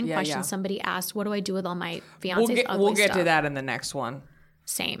more design questions. Yeah. Somebody asked, what do I do with all my fiance's ugly We'll get stuff? to that in the next one.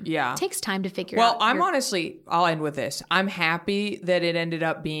 Same. Yeah. It takes time to figure Well, out. I'll end with this. I'm happy that it ended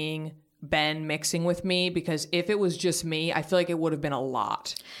up being Ben mixing with me, because if it was just me, I feel like it would have been a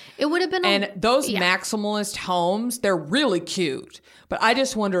lot. It would have been And those maximalist homes, they're really cute. But I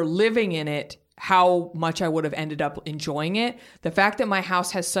just wonder, living in it, how much I would have ended up enjoying it. The fact that my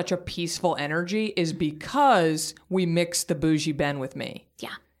house has such a peaceful energy is because we mixed the bougie Ben with me.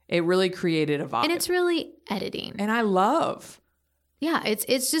 Yeah. It really created a vibe. And it's really editing. And I love. Yeah,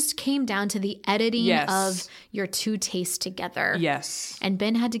 it's just came down to the editing Yes. of your two tastes together. Yes. And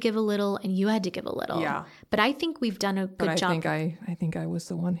Ben had to give a little and you had to give a little. Yeah. But I think we've done a good job. I think I was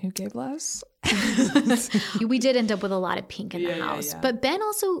the one who gave less. We did end up with a lot of pink in the Yeah, house. yeah. But Ben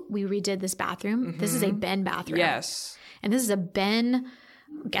also, we redid this bathroom. This is a Ben bathroom. Yes. And this is a Ben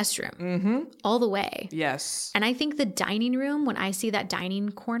guest room all the way. Yes. And I think the dining room, when I see that dining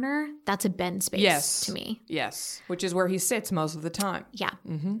corner, that's a Ben space to me. Yes. Which is where he sits most of the time. Yeah.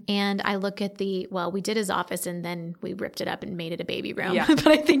 And I look at we did his office and then we ripped it up and made it a baby room. Yeah. But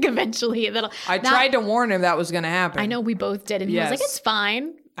I think eventually I tried to warn him that was going to happen. I know we both did. And he was like, it's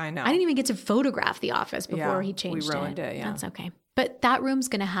fine. I know. I didn't even get to photograph the office before he changed it. We ruined it, yeah. That's okay. But that room's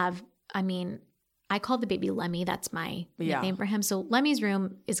going to have, I call the baby Lemmy. That's my nickname for him. So Lemmy's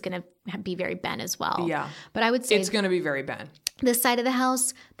room is going to be very Ben as well. Yeah. But I would say it's going to be very Ben. this side of the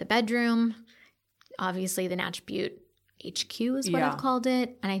house, the bedroom, obviously the Natch Butte HQ is what I've called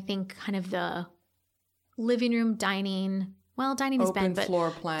it. And I think kind of the living room, dining. Well, dining is Ben, Open but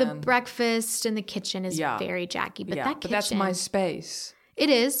floor plan. the breakfast and the kitchen is very Jackie. But that kitchen, but that's my space. It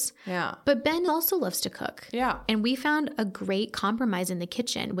is. Yeah. But Ben also loves to cook. Yeah. And we found a great compromise in the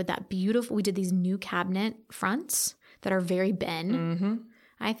kitchen with that beautiful, we did these new cabinet fronts that are very Ben,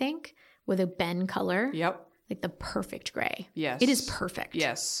 I think, with a Ben color. Yep. Like the perfect gray. Yes. It is perfect.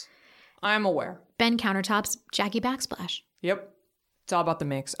 Yes. I'm aware. Ben countertops, Jackie backsplash. Yep. It's all about the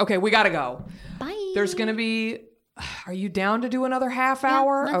mix. Okay, we got to go. Bye. There's going to be, are you down to do another half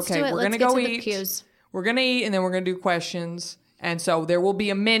hour? Let's okay, do it. we're Let's going to go get to eat. the cues. We're going to eat and then we're going to do questions. And so there will be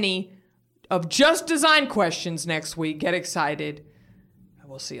a mini of just design questions next week. Get excited.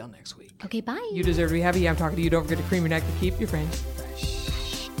 We'll see y'all next week. Okay, bye. You deserve to be happy. I'm talking to you. Don't forget to cream your neck to keep your friends fresh.